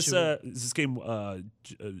 genre. so is this should is this game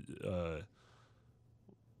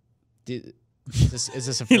Is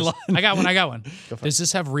this a first? I got one. I got one. Go for Does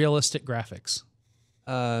this have realistic graphics?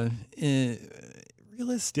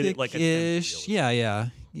 Realistic-ish. like, attempt Yeah.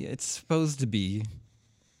 It's supposed to be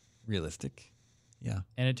realistic. Yeah.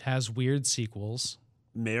 And it has weird sequels.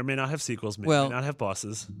 may or may not have sequels, may or Well- may not have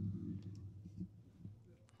bosses.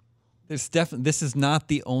 There's definitely. This is not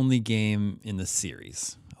the only game in the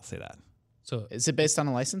series. I'll say that. So Is it based on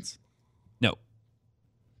a license? No.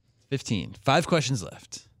 15. 5 questions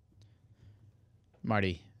left.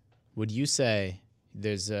 Marty, would you say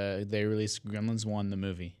they released Gremlins 1, the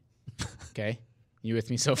movie? Okay? You with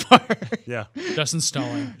me so far? Yeah. Justin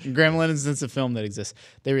Stalling. Gremlins is a film that exists.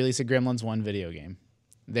 They release a Gremlins 1 video game.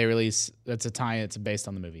 That's a tie, it's based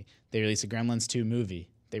on the movie. They release a Gremlins 2 movie.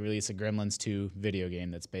 They release a Gremlins 2 video game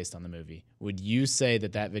that's based on the movie. Would you say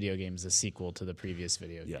that video game is a sequel to the previous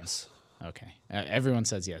video game? Yes. Okay. Everyone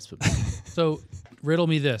says yes, but So riddle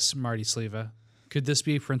me this, Marty Sleva. Could this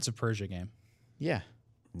be a Prince of Persia game? yeah.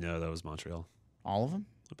 No, that was Montreal. All of them?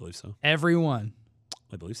 I believe so. Everyone.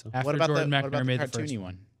 I believe so. After What about Jordan the McNamara made the cartoony first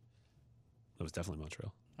one? That was definitely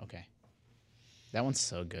Montreal. Okay. That one's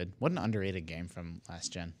so good. What an underrated game from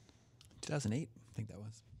last gen. 2008, I think that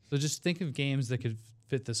was. So just think of games that could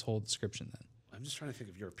fit this whole description then. I'm just trying to think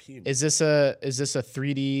of European. Is this a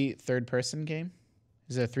 3D third person game?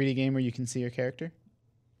 Is it a 3D game where you can see your character?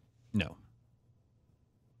 No.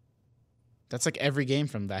 That's like every game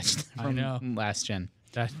from I know. last gen.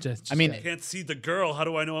 That's I mean, I can't see the girl. How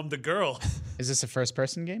do I know I'm the girl? is this a first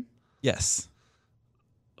person game? Yes.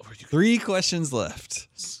 Or you 3 questions left.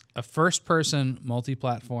 a first-person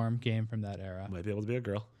multi-platform game from that era. might be able to be a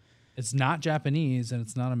girl. It's not Japanese and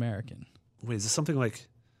it's not American. Wait, is this something like?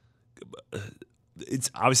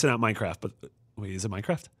 It's obviously not Minecraft, but wait, is it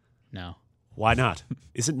Minecraft? No. Why not?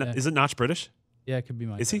 Is it Yeah. is it Notch British? Yeah, it could be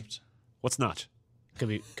Minecraft. Is he? What's Notch? Could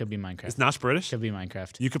be Minecraft. Is Notch British? Could be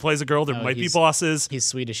Minecraft. You could play as a girl. There No, might be he's- bosses. He's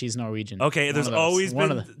Swedish. He's Norwegian. Okay, One there's of those. always One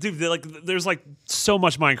been, of the- dude. There's like so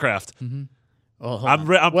much Minecraft. Oh, hold I'm on.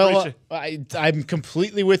 re- I'm well, pretty I'm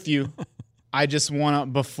completely with you. I just want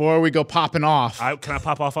to, before we go popping off. Can I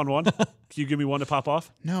pop off on one? Can you give me one to pop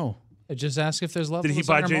off? No. Just ask if there's levels. Did he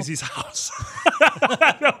buy on our Jay-Z's house?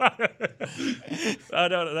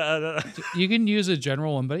 No. You can use a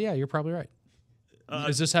general one, but yeah, you're probably right.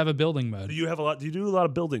 Does this have a building mode? Do you do a lot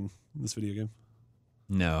of building in this video game?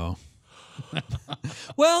 No.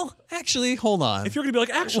 Well, actually, hold on. If you're gonna be like,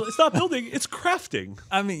 actually, it's not building, it's crafting.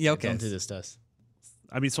 I mean, yeah, okay. Don't do this to us.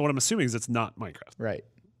 I mean, so what I'm assuming is it's not Minecraft. Right.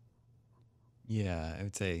 Yeah, I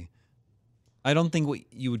would say. I don't think what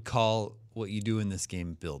you would call what you do in this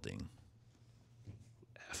game building.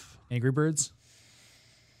 Angry Birds?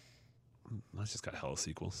 That's just got hella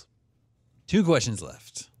sequels. 2 questions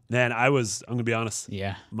left. Man, I'm gonna be honest.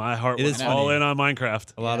 Yeah. My heart It was is all funny. in on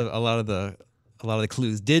Minecraft. A lot of the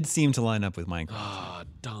clues did seem to line up with Minecraft. Ah,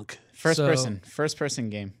 dunk. First So- person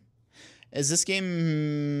game. Is this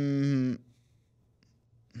game?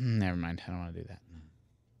 Never mind. I don't want to do that.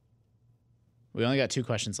 We only got 2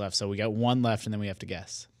 questions left, so we got 1 left, and then we have to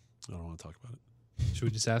guess. I don't want to talk about it. Should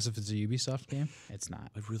we just ask if it's a Ubisoft game? It's not.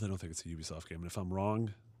 I really don't think it's a Ubisoft game, and if I'm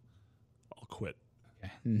wrong, I'll quit.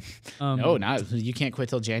 No, not you can't quit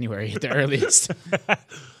till January at the earliest.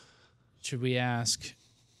 Should we ask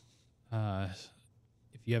if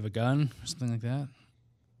you have a gun or something like that?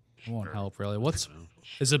 It won't help really.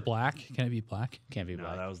 Is it black? Can it be black? Can't be No,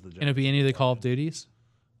 black. that was the. Can it be any of the Call of Duties?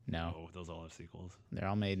 No, Oh, those all have sequels. they're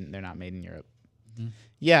not made in Europe. Mm-hmm.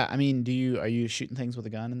 Yeah, I mean, are you shooting things with a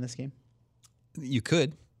gun in this game? You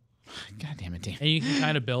could. God damn it, Dan. And you can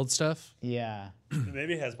kind of build stuff. Yeah.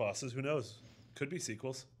 Maybe it has bosses. Who knows? Could be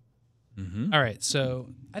sequels. All right, so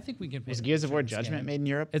I think we can. Was Gears of War Judgment made in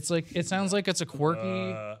Europe? It's like it sounds like it's a quirky.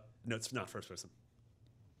 No, it's not first person.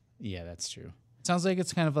 Yeah, that's true. It sounds like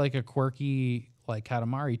it's kind of like a quirky, like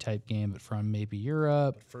Katamari type game, but from maybe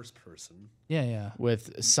Europe. First person. Yeah.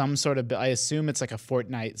 With some sort of, I assume it's like a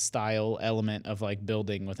Fortnite style element of like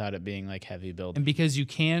building without it being like heavy building. And because you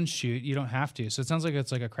can shoot, you don't have to. So it sounds like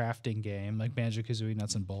it's like a crafting game, like Banjo-Kazooie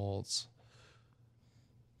Nuts and Bolts.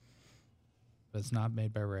 But it's not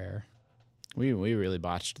made by Rare. We really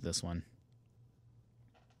botched this one.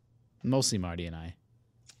 Mostly Marty and I.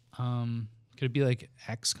 Could it be like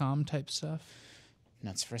XCOM type stuff?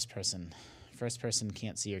 No, it's first person. First person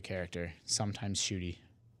can't see your character. Sometimes shooty.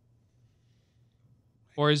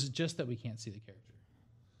 Or is it just that we can't see the character?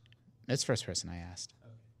 It's first person, I asked.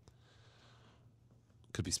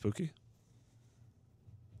 Could be spooky.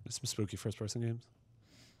 There's some spooky first person games.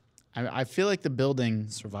 I feel like the building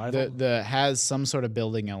Survival? the has some sort of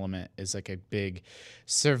building element is like a big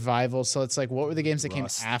survival. So it's like, what were the games that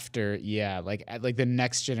Rust. came after? Yeah, like the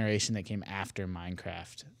next generation that came after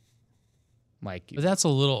Minecraft. Like But that's a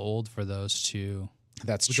little old for those two.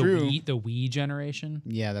 that's With true. The Wii generation,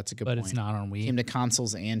 Yeah, that's a good but point. it's not on Wii. Came to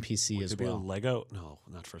consoles and PC as Could be a well. Lego. No,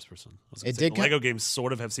 not first person. I was gonna It say, did Lego games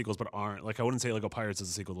sort of have sequels, but aren't. Like I wouldn't say Lego Pirates is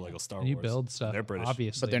a sequel to Lego Star And you Wars. build stuff, They're British.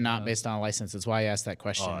 obviously. But they're not based on a license. That's why I asked that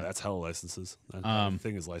question. Oh, that's hella licenses. That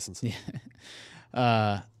thing is licensed.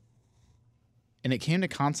 And it came to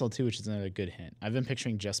console too, which is another good hint. I've been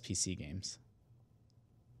picturing just PC games.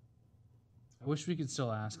 I wish we could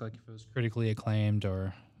still ask, like, if it was critically acclaimed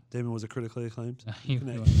or. Damon was it critically acclaimed? You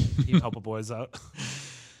Can know, help a boys out.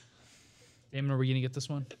 Damon, are we gonna get this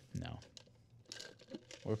one? No,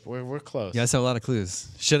 we're close. You guys have a lot of clues.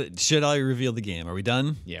 Should I reveal the game? Are we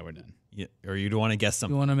done? Yeah, we're done. Yeah, or you want to guess You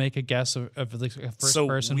something? want to make a guess of like a first So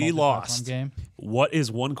person we multi-platform lost. game? What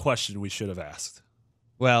is one question we should have asked?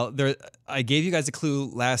 Well, I gave you guys a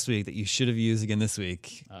clue last week that you should have used again this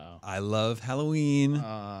week. Uh-oh. I love Halloween.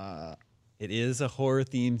 It is a horror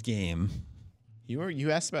themed game.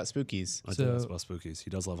 You asked about spookies. I So- did ask about spookies. He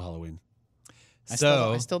does love Halloween. I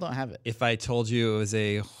So still don't have it. if I told you it was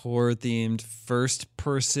a horror themed first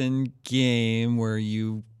person game where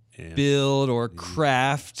you And build or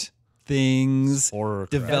craft things horror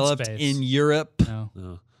craft. developed Space. in Europe, No.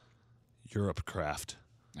 No. Europe craft.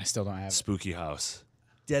 I still don't have it. Spooky house.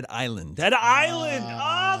 Dead Island. Dead Island.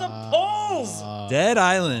 The polls. Dead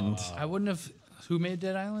Island. I wouldn't have. Who made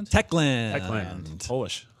Dead Island? Techland. Techland.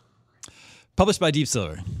 Polish. Published by Deep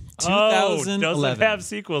Silver. Oh, 2011. doesn't have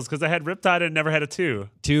sequels because I had Riptide and never had a 2.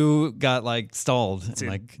 2 got like stalled, in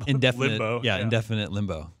like indefinite limbo, Yeah, yeah. indefinite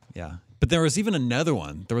limbo. Yeah. But there was even another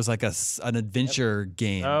one. There was like an adventure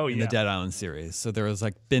game Oh, in the yeah. Dead Island series. So there was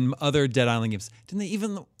like been other Dead Island games.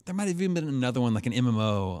 There might have even been another one like an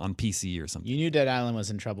MMO on PC or something. You knew Dead Island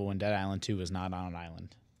was in trouble when Dead Island 2 was not on an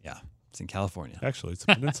island. Yeah. It's in California. Actually, it's a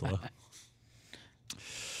peninsula.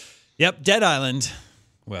 Yep, Dead Island.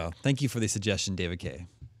 Well, thank you for the suggestion, David K.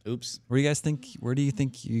 Oops. Where do you guys think? Where do you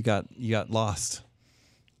think you got lost?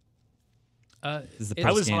 Is the It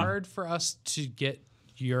first was game. hard for us to get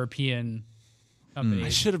European companies. I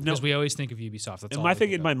should have known. because we always think of Ubisoft. That's In all my we thing,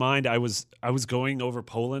 think in of. my mind, I was going over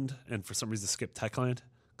Poland and for some reason skipped Techland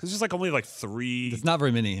because there's like only like 3. It's not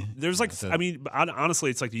very many. There's like, I mean, honestly,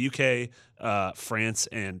 it's like the UK, France,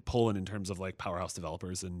 and Poland in terms of like powerhouse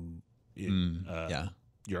developers in Yeah.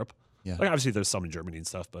 Europe. Yeah. Like obviously there's some in Germany and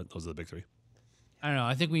stuff, but those are the big 3. I don't know.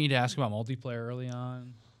 I think we need to ask about multiplayer early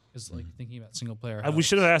on. Because like thinking about single player. We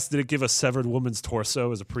should have asked, did it give a severed woman's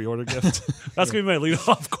torso as a pre-order gift? That's going to be my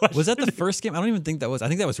lead-off question. Was that the first game? I don't even think that was. I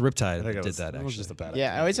think that was Riptide that did that, It was actually. just a bad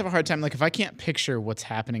Yeah, I always have a hard time. Like, if I can't picture what's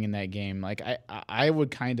happening in that game, like, I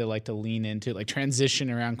would kind of like to lean into, like,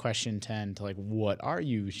 transition around question 10 to, like, what are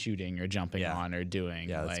you shooting or jumping Yeah. on or doing?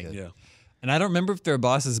 Yeah, that's like, good. Yeah. And I don't remember if they're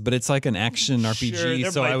bosses, but it's like an action RPG. Sure,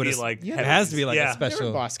 there so might I would be, like, it has to be like yeah. a There were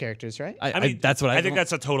special. boss characters, right? I I mean, that's what I think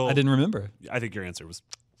that's a total. I didn't remember. I think your answer was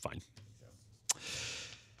fine.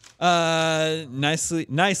 Nicely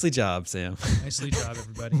job, Sam. Nicely job,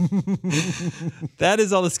 everybody. That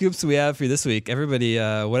is all the scoops we have for you this week. Everybody,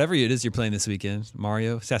 whatever it is you're playing this weekend,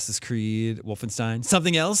 Mario, Assassin's Creed, Wolfenstein,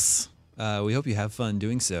 something else, we hope you have fun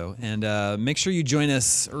doing so. And make sure you join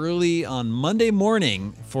us early on Monday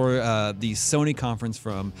morning for the Sony conference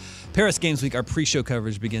from Paris Games Week. Our pre-show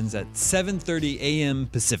coverage begins at 7:30 a.m.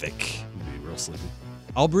 Pacific. Be real sleepy.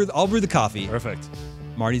 I'll brew the coffee. Perfect.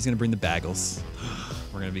 Marty's going to bring the bagels.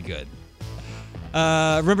 We're going to be good.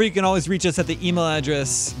 Remember, you can always reach us at the email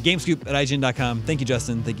address, gamescoop@ign.com. Thank you,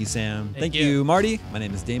 Justin. Thank you, Sam. Thank you, Marty. My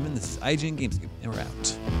name is Damon. This is IGN Gamescoop, and we're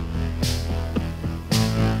out.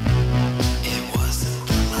 It wasn't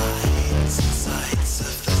the lights and sights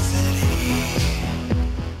of the city.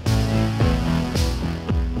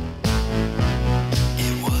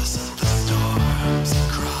 It wasn't the storms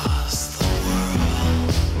across the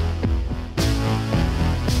world.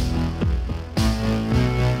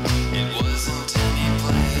 It wasn't any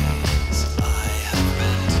place I have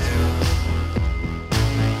been to.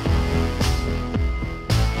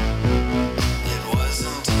 It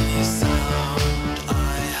wasn't any sound I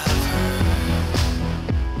have heard.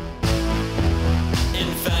 In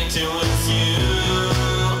fact, it was